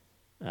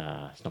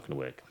 it's not going to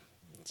work.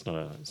 It's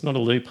not a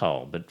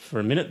loophole. But for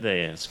a minute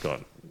there,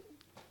 Scott,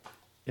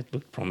 it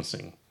looked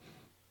promising.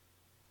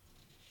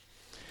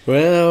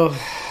 Well,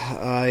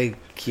 I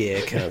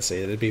can't see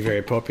it. It'd be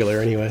very popular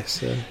anyway.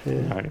 So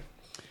yeah.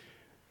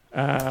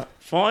 No.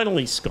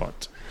 Finally,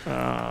 Scott,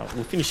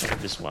 we'll finish up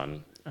this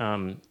one.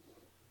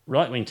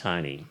 Right Wing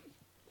Tony,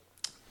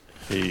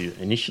 who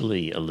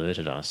initially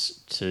alerted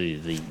us to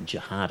the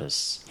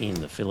jihadists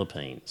in the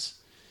Philippines,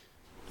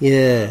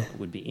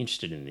 would be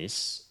interested in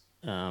this.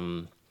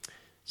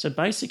 So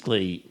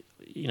basically,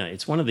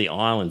 it's one of the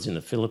islands in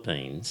the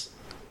Philippines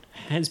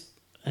has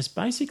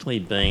basically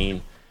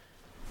been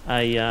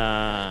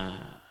a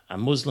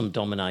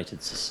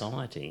Muslim-dominated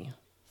society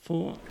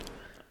for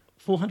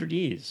 400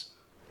 years.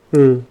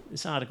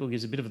 This article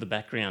gives a bit of the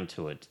background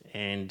to it,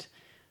 and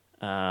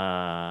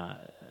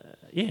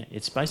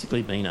it's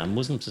basically been a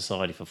Muslim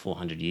society for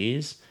 400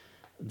 years.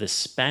 The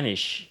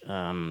Spanish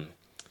tried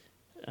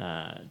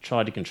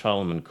to control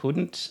them and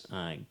couldn't,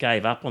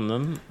 gave up on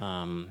them.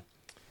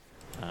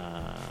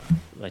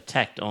 They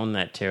tacked on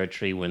that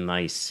territory when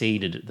they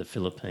ceded the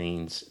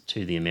Philippines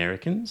to the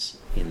Americans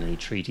in the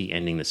treaty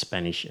ending the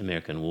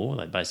Spanish-American War.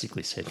 They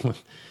basically said, well,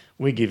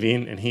 we give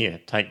in, and here,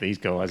 take these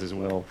guys as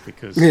well,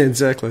 because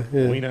exactly.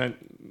 Yeah.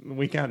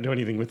 we can't do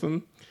anything with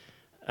them.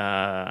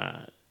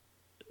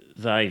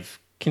 They've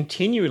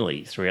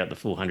continually, throughout the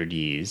 400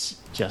 years,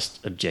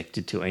 just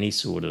objected to any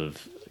sort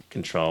of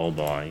control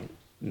by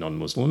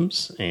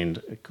non-Muslims. And,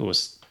 of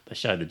course, they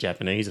showed the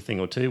Japanese a thing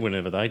or two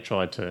whenever they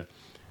tried to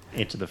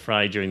enter the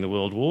fray during the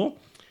World War.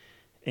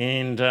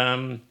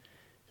 And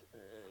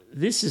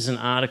this is an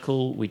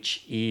article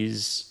which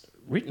is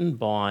written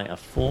by a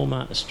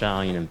former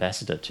Australian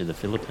ambassador to the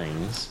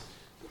Philippines,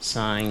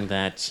 saying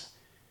that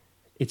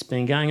it's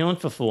been going on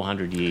for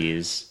 400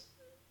 years.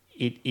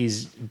 It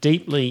is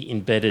deeply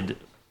embedded,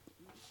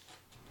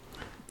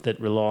 that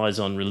relies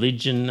on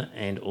religion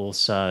and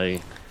also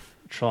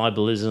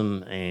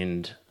tribalism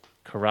and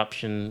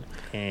corruption.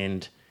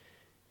 And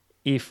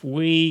if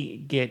we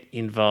get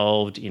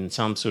involved in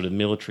some sort of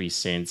military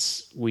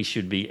sense, we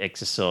should be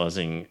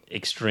exercising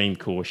extreme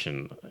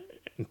caution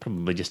and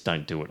probably just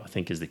don't do it, I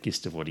think, is the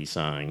gist of what he's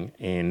saying.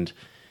 And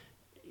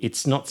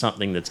it's not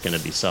something that's going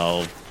to be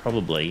solved,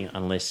 probably,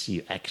 unless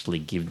you actually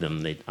give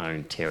them their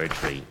own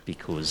territory,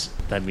 because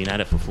they've been at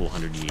it for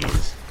 400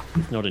 years.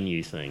 It's not a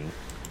new thing.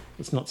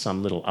 It's not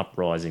some little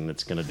uprising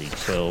that's going to be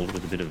quelled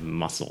with a bit of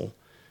muscle,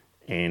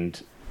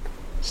 and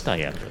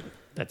stay out of it.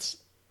 That's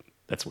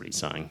what he's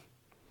saying.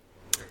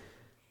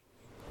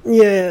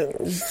 Yeah,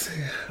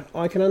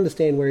 I can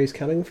understand where he's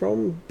coming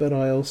from, but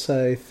I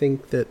also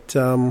think that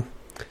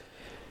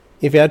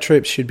if our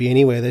troops should be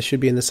anywhere, they should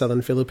be in the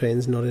southern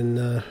Philippines, not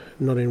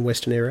in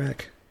western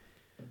Iraq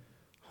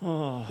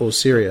or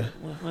Syria.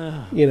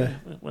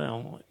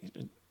 Well,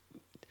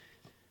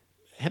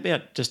 how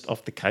about just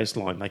off the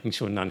coastline, making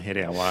sure none head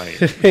our way?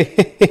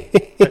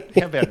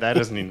 How about that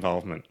as an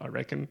involvement, I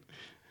reckon?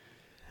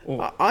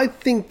 I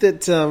think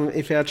that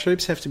if our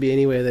troops have to be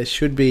anywhere, they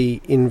should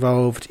be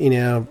involved in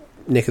our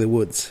neck of the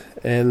woods,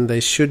 and they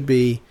should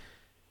be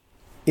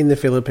in the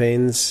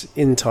Philippines,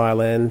 in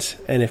Thailand,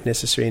 and if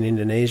necessary in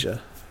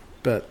Indonesia.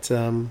 But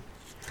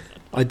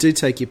I do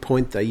take your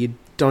point, though. You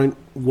don't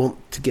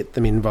want to get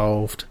them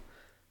involved.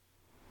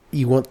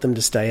 You want them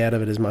to stay out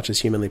of it as much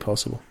as humanly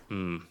possible.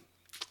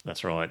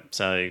 That's right.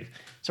 So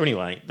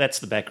anyway, that's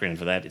the background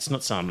for that. It's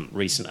not some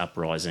recent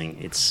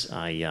uprising. It's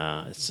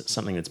it's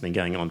something that's been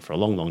going on for a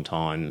long, long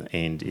time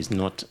and is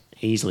not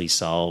easily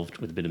solved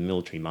with a bit of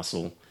military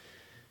muscle.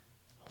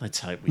 Let's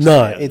hope we.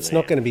 No, it's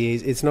not going to be.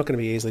 It's not going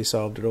to be easily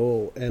solved at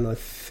all. And I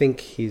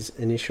think his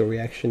initial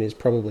reaction is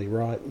probably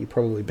right. You're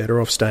probably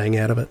better off staying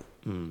out of it.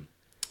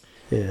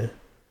 Yeah.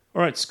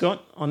 All right,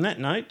 Scott. On that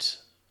note,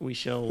 we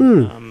shall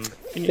finish.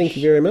 Thank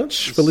you very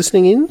much for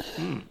listening in.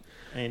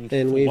 And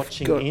for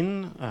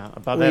watching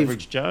Above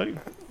Average Joe.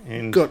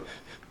 And got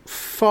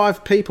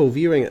 5 people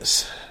viewing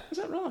us. Is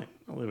that right?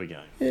 Oh, there we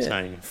go. Yeah,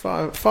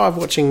 so, five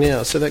watching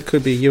now, so that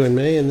could be you and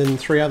me, and then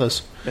 3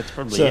 others. That's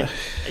probably it.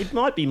 It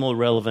might be more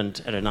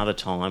relevant at another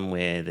time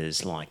where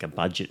there's like a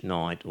budget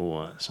night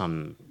or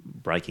some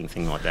breaking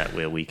thing like that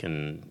where we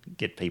can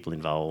get people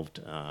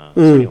involved. So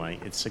anyway,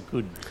 it's a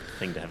good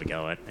thing to have a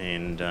go at.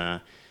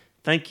 And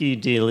thank you,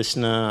 dear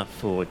listener,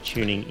 for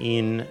tuning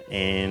in,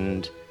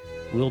 and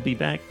we'll be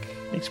back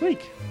next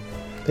week.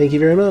 Thank you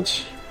very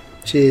much.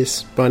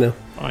 Cheers. Bye now.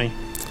 Bye.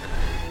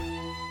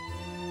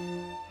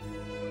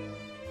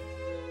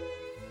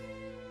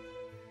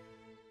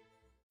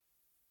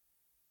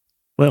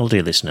 Well,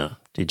 dear listener,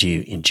 did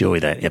you enjoy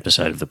that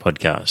episode of the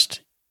podcast?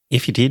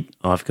 If you did,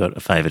 I've got a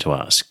favour to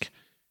ask.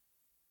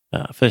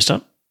 First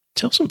up,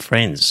 tell some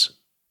friends.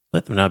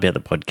 Let them know about the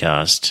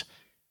podcast.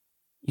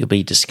 You'll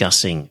be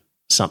discussing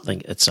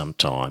something at some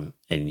time,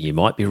 and you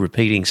might be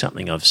repeating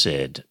something I've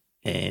said.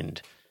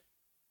 And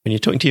when you're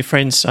talking to your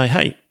friends, say,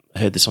 hey, I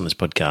heard this on this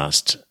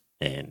podcast,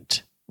 and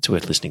it's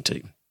worth listening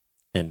to.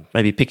 And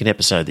maybe pick an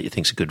episode that you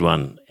think's a good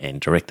one and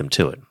direct them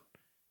to it.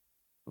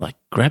 Like,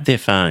 grab their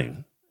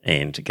phone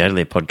and go to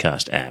their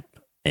podcast app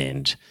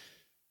and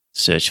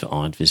search for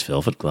Iron Fist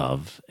Velvet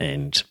Glove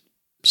and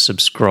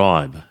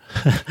subscribe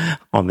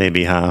on their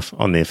behalf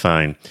on their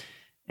phone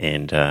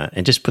and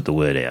just put the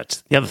word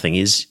out. The other thing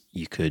is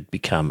you could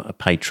become a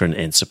patron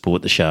and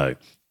support the show.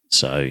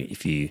 So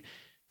if you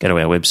go to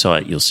our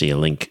website, you'll see a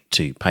link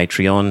to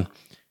Patreon,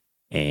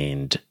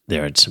 and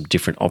there are some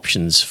different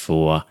options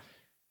for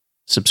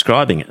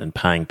subscribing and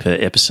paying per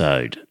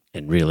episode.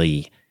 And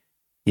really,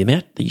 the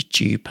amount that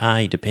you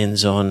pay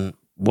depends on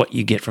what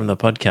you get from the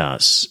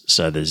podcast.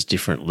 So there's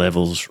different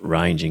levels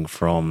ranging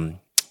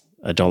from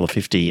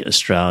 $1.50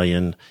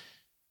 Australian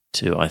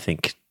to, I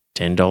think,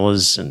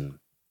 $10 and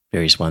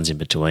various ones in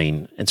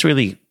between. It's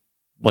really,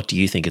 what do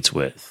you think it's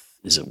worth?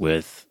 Is it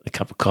worth a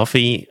cup of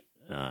coffee?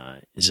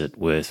 Is it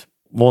worth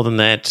more than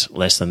that,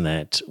 less than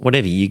that?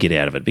 Whatever you get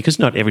out of it, because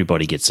not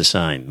everybody gets the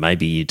same.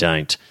 Maybe you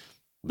don't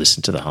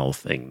listen to the whole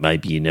thing.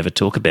 Maybe you never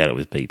talk about it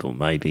with people.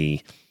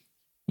 Maybe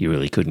you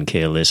really couldn't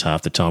care less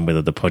half the time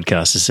whether the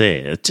podcast is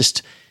there.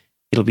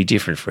 It'll be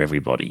different for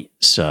everybody.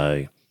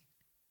 So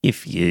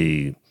if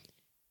you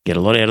get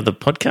a lot out of the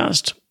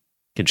podcast,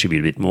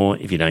 contribute a bit more.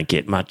 If you don't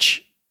get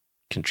much,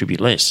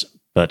 contribute less.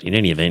 But in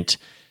any event,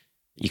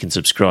 you can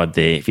subscribe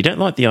there. If you don't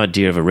like the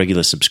idea of a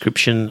regular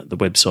subscription, the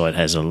website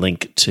has a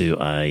link to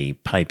a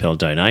PayPal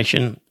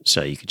donation.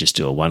 So you could just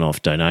do a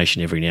one-off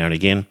donation every now and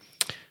again.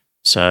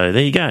 So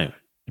there you go.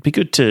 It'd be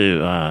good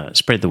to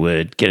spread the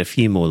word, get a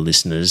few more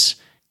listeners.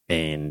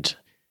 And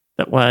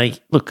that way,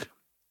 look,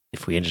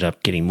 if we ended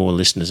up getting more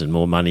listeners and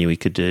more money, we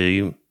could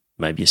do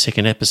maybe a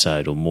second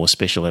episode or more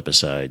special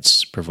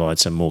episodes, provide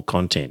some more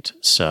content.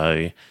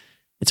 So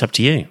it's up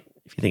to you.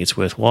 If you think it's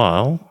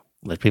worthwhile,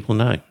 let people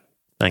know.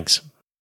 Thanks.